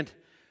statement,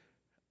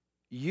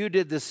 you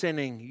did the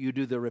sinning, you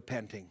do the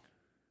repenting.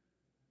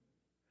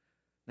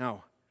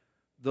 Now,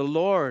 the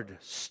Lord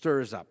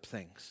stirs up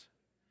things.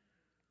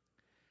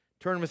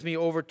 Turn with me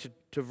over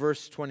to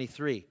verse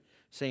 23,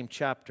 same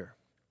chapter.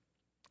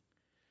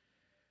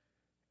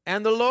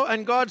 And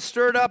God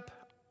stirred up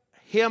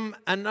him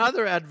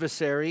another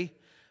adversary,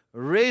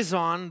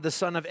 Rezon, the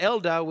son of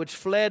Elda, which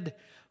fled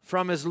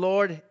from his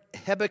lord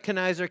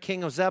Nebuchadnezzar,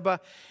 king of Zebah.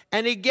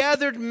 And he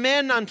gathered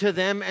men unto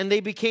them, and they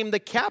became the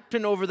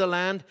captain over the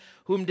land,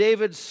 whom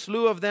David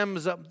slew of them.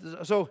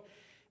 So,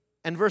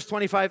 and verse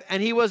 25,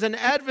 and he was an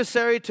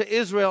adversary to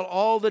Israel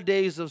all the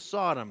days of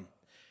Sodom.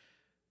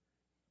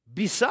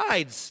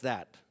 Besides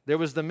that, there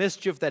was the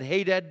mischief that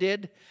Hadad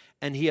did,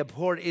 and he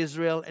abhorred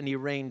Israel, and he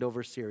reigned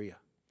over Syria.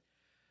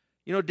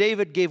 You know,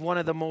 David gave one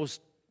of the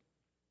most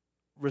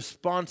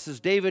responses.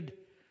 David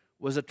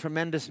was a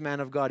tremendous man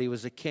of God. He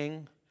was a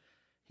king.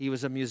 He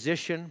was a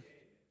musician.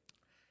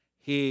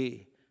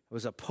 He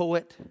was a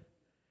poet.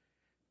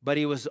 But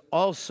he was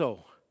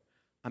also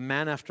a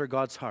man after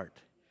God's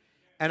heart.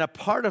 And a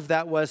part of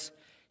that was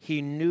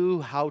he knew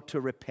how to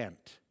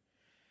repent.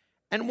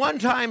 And one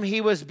time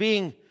he was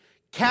being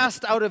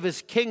cast out of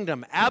his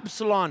kingdom.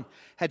 Absalom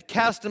had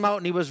cast him out,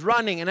 and he was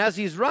running. And as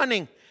he's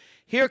running,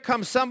 here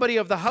comes somebody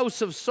of the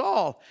house of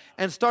Saul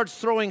and starts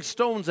throwing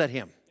stones at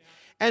him.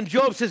 And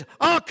Job says,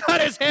 I'll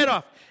cut his head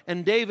off.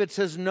 And David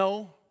says,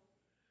 no.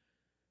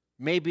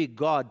 Maybe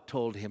God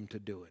told him to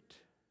do it.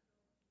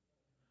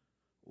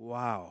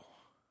 Wow.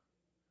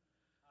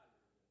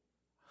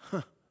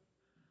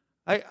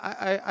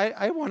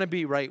 I want to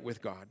be right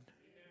with God.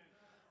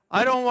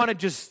 I don't want to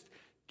just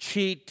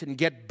cheat and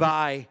get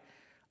by.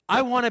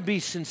 I want to be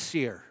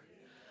sincere.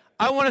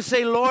 I want to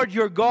say, Lord,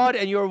 you're God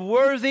and you're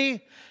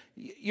worthy.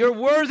 You're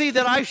worthy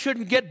that I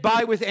shouldn't get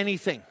by with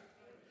anything.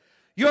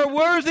 You're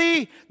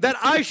worthy that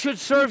I should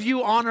serve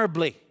you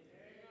honorably.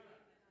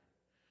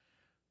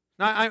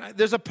 Now,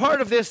 there's a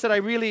part of this that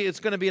it's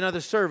going to be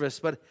another service,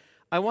 but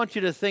I want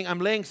you to think, I'm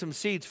laying some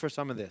seeds for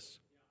some of this.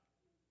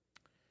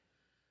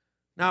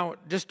 Now,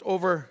 just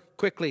over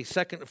quickly,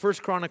 1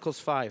 Chronicles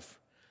 5.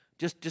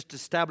 Just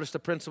establish the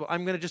principle.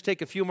 I'm going to just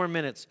take a few more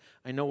minutes.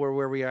 I know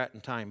where we are at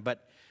in time,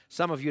 but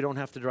some of you don't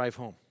have to drive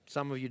home.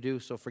 Some of you do,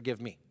 so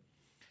forgive me.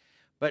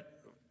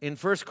 But in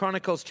 1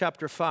 Chronicles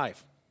chapter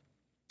 5,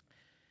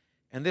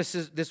 and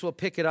this will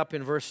pick it up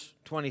in verse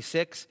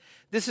 26,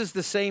 this is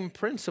the same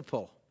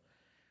principle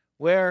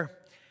where,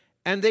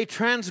 and they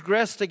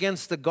transgressed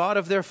against the God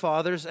of their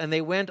fathers, and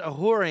they went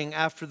a-whoring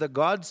after the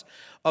gods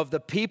of the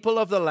people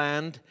of the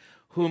land,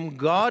 whom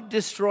God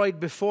destroyed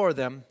before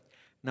them.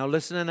 Now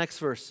listen to the next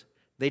verse.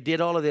 They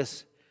did all of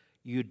this.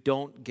 You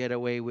don't get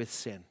away with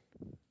sin.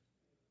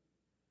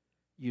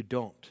 You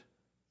don't.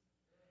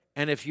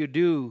 And if you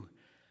do,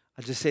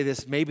 I'll just say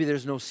this, maybe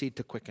there's no seed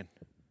to quicken.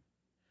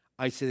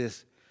 I say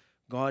this,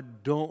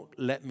 God, don't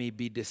let me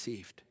be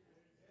deceived.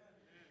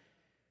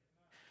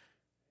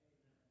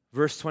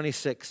 Verse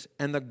 26,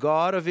 and the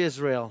God of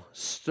Israel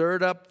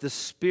stirred up the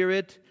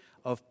spirit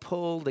of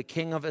Pul, the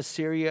king of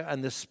Assyria,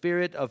 and the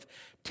spirit of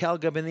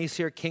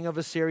Tiglath-Pileser, king of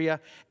Assyria,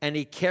 and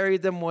he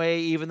carried them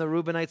away, even the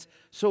Reubenites.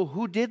 So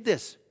who did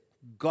this?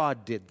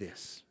 God did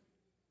this.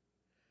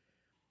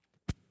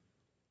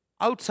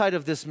 Outside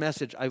of this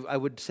message, I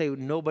would say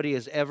nobody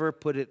has ever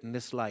put it in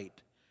this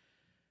light.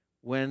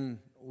 When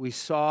we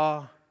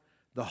saw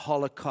the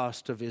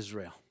Holocaust of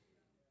Israel,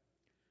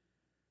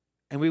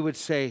 and we would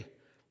say,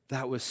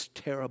 that was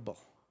terrible.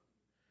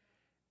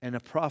 And a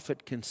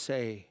prophet can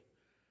say,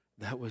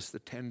 that was the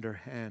tender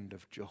hand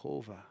of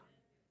Jehovah.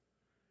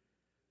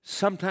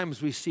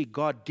 Sometimes we see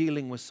God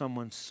dealing with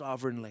someone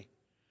sovereignly.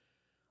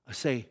 I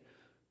say,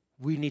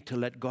 we need to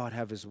let God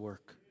have his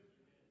work.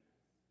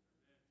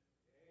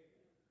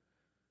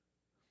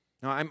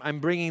 Now, I'm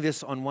bringing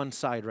this on one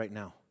side right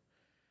now.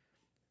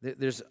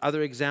 There's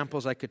other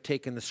examples I could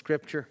take in the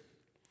scripture.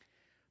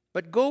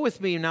 But go with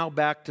me now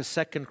back to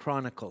 2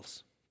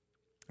 Chronicles.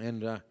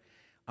 And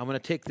I'm going to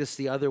take this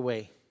the other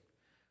way.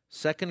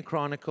 2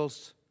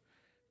 Chronicles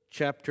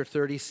chapter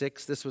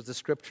 36. This was the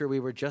scripture we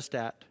were just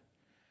at.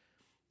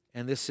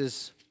 And this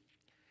is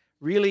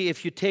really,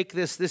 if you take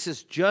this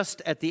is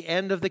just at the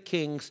end of the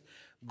Kings,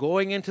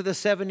 going into the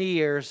 70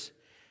 years.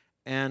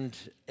 And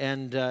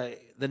the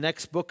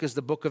next book is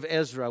the book of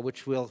Ezra,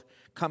 which we'll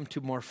come to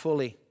more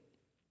fully.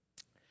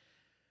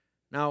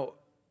 Now,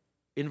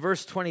 in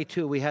verse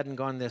 22, we hadn't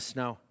gone this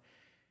now.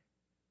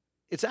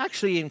 It's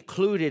actually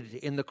included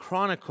in the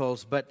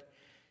Chronicles, but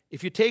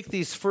if you take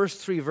these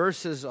first 3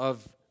 verses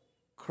of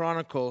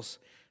Chronicles,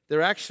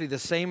 they're actually the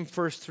same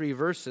first 3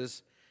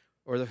 verses,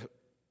 or the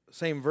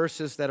same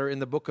verses that are in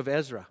the book of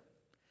Ezra.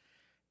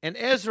 And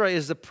Ezra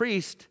is the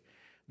priest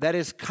that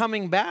is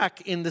coming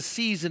back in the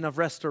season of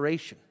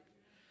restoration.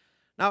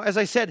 Now, as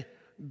I said,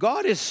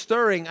 God is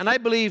stirring, and I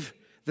believe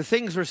the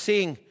things we're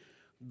seeing,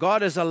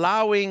 God is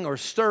allowing or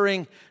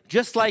stirring,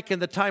 just like in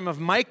the time of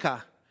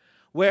Micah,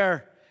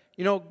 where,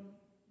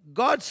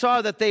 God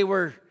saw that they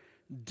were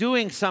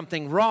doing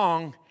something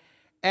wrong,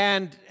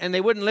 and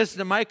they wouldn't listen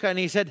to Micah, and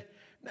he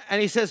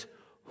says,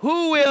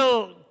 who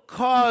will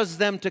cause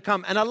them to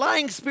come? And a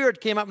lying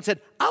spirit came up and said,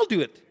 I'll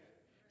do it.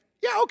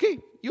 Yeah, okay,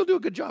 you'll do a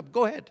good job.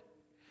 Go ahead.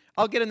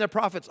 I'll get in their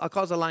prophets. I'll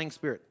cause a lying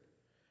spirit.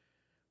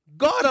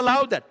 God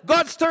allowed that.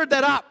 God stirred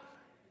that up.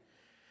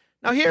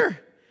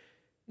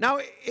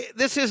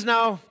 This is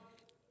now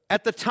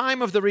at the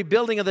time of the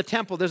rebuilding of the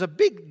temple. There's a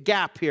big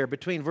gap here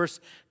between verse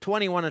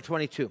 21 and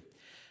 22.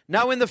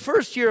 Now in the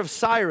first year of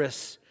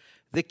Cyrus,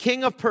 the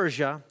king of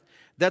Persia,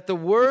 that the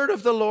word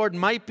of the Lord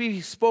might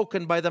be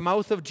spoken by the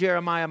mouth of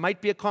Jeremiah,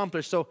 might be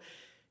accomplished. So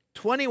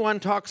 21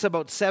 talks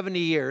about 70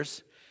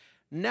 years.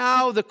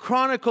 Now the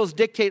Chronicles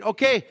dictate,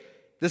 okay,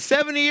 the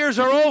 70 years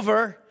are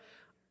over.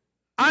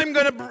 I'm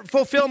going to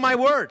fulfill my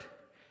word.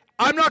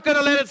 I'm not going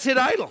to let it sit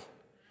idle.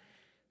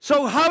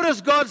 So how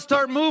does God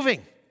start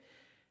moving?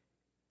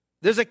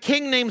 There's a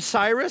king named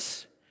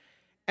Cyrus,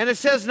 and it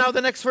says now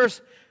the next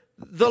verse,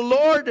 the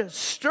Lord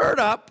stirred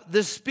up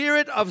the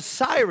spirit of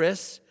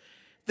Cyrus,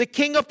 the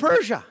king of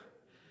Persia.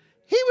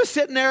 He was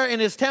sitting there in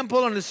his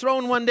temple on his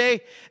throne one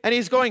day, and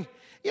he's going,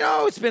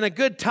 it's been a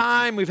good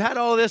time. We've had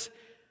all this.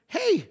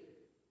 Hey,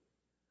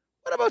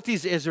 what about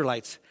these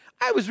Israelites?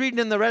 I was reading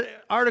in the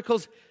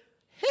articles,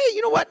 hey,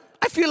 you know what?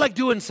 I feel like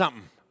doing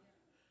something.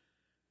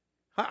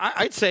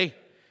 I'd say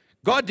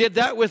God did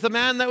that with the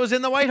man that was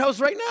in the White House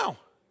right now.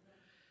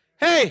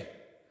 Hey,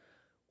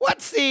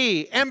 what's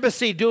the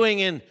embassy doing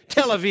in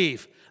Tel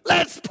Aviv?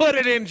 Let's put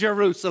it in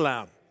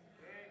Jerusalem.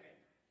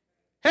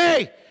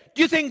 Hey,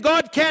 do you think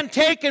God can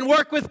take and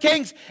work with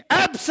kings?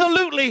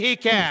 Absolutely he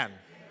can.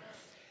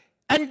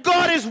 And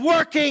God is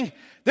working.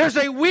 There's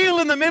a wheel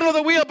in the middle of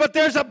the wheel, but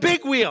there's a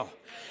big wheel.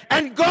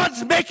 And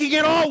God's making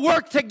it all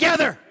work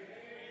together.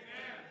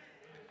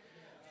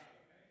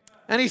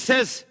 And he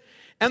says,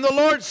 and the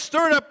Lord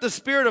stirred up the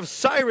spirit of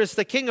Cyrus,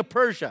 the king of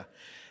Persia,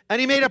 and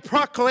he made a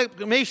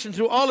proclamation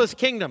through all his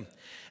kingdom.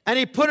 And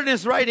he put it in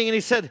his writing, and he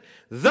said,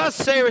 thus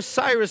saith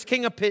Cyrus,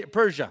 king of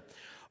Persia,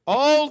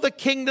 all the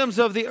kingdoms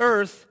of the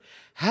earth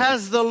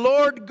has the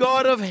Lord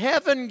God of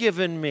heaven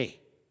given me.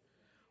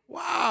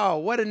 Wow,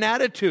 what an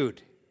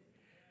attitude.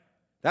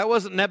 That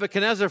wasn't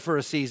Nebuchadnezzar for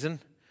a season.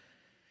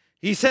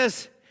 He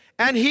says,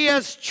 and he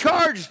has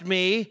charged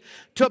me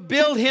to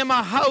build him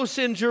a house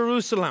in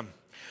Jerusalem,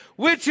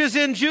 which is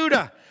in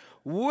Judah.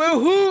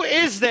 Who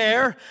is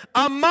there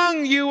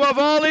among you of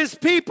all his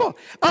people?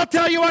 I'll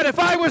tell you what, if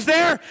I was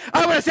there,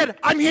 I would have said,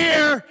 I'm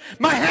here.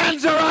 My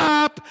hands are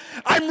up.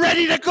 I'm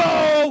ready to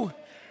go.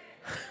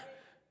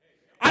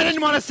 I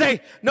didn't want to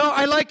say, no,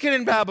 I like it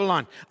in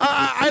Babylon.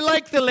 I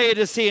like the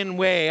Laodicean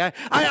way.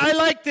 I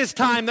like this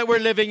time that we're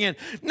living in.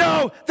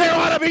 No, there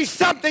ought to be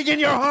something in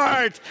your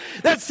heart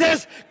that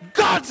says,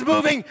 God's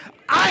moving,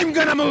 I'm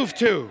going to move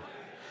too.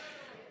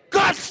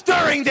 God's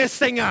stirring this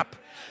thing up.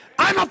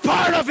 I'm a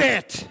part of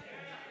it.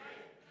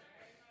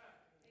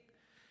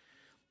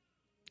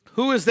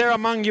 Who is there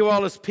among you,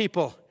 all his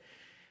people?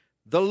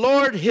 The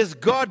Lord his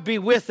God be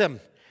with him,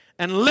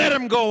 and let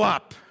him go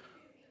up.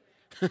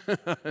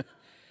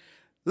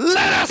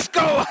 Let us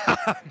go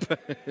up.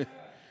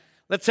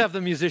 Let's have the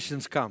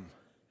musicians come.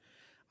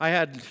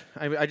 I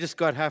just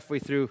got halfway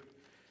through,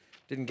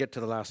 didn't get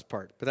to the last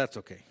part, but that's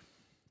okay.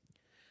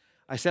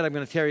 I said I'm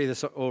going to carry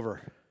this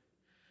over.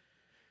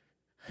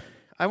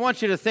 I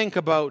want you to think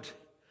about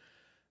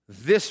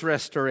this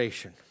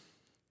restoration.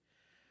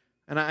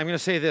 And I'm going to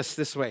say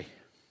this way.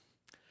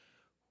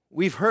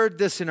 We've heard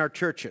this in our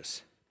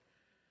churches.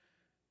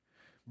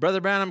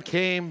 Brother Branham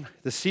came,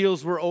 the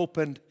seals were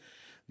opened,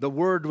 the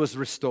word was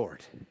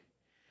restored.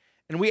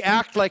 And we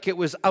act like it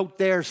was out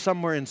there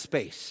somewhere in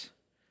space.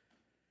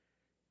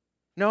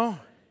 No.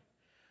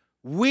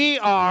 We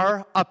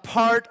are a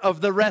part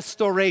of the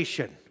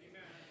restoration.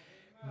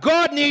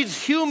 God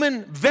needs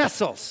human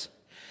vessels.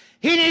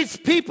 He needs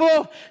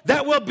people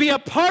that will be a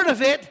part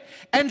of it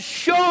and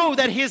show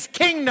that his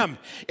kingdom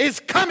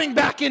is coming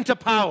back into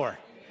power.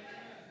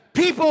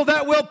 People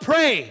that will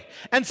pray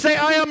and say,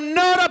 I am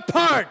not a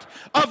part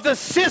of the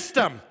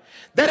system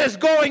that is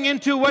going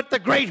into what the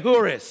great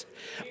whore is.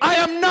 I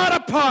am not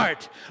a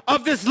part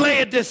of this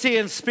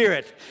Laodicean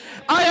spirit.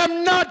 I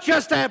am not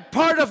just a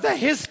part of the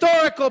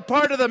historical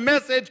part of the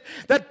message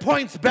that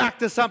points back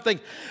to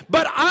something,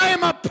 but I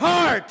am a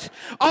part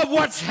of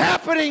what's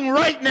happening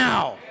right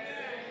now.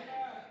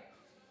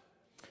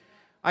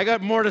 I got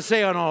more to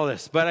say on all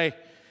this, but I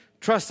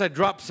trust I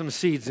dropped some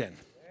seeds in.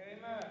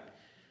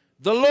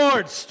 The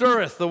Lord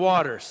stirreth the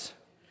waters.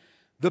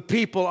 The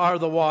people are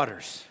the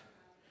waters.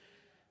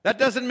 That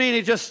doesn't mean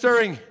he's just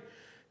stirring,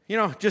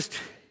 just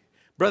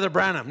Brother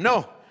Branham.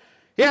 No,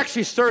 he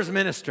actually stirs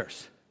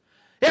ministers.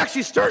 He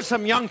actually stirs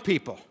some young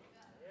people.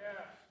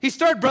 He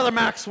stirred Brother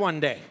Max one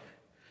day.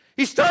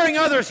 He's stirring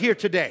others here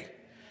today.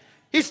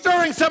 He's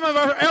stirring some of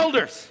our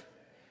elders.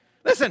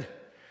 Listen,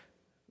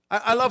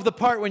 I love the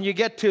part when you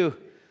get to,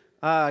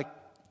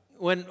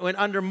 when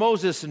under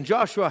Moses and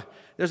Joshua,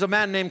 there's a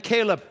man named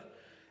Caleb.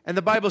 And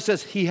the Bible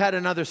says he had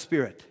another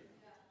spirit.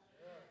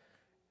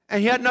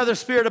 And he had another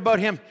spirit about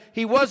him.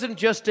 He wasn't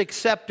just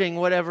accepting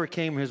whatever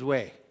came his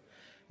way.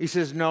 He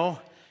says, no,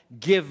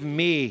 give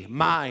me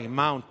my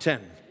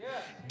mountain.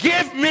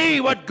 Give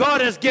me what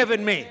God has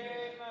given me.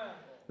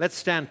 Let's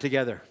stand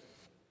together.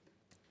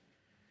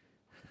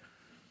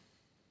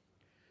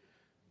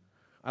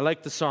 I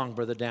like the song,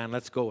 Brother Dan.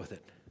 Let's go with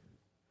it.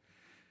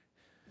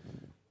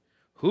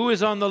 Who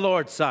is on the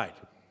Lord's side?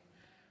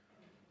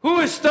 Who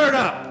is stirred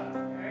up?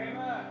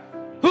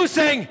 Who's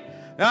saying,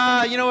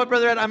 you know what,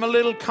 Brother Ed, I'm a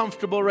little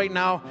comfortable right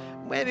now.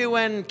 Maybe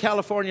when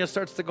California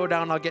starts to go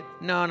down, I'll get...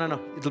 No.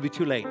 It'll be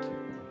too late.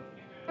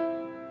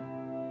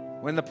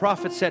 When the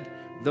prophet said,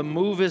 the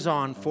move is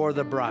on for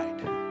the bride.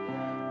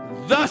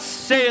 Thus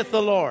saith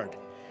the Lord.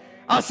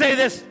 I'll say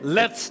this,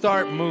 let's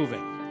start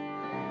moving.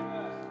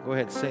 Go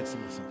ahead, say it.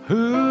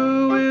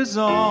 Who is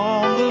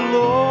on the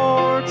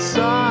Lord's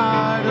side?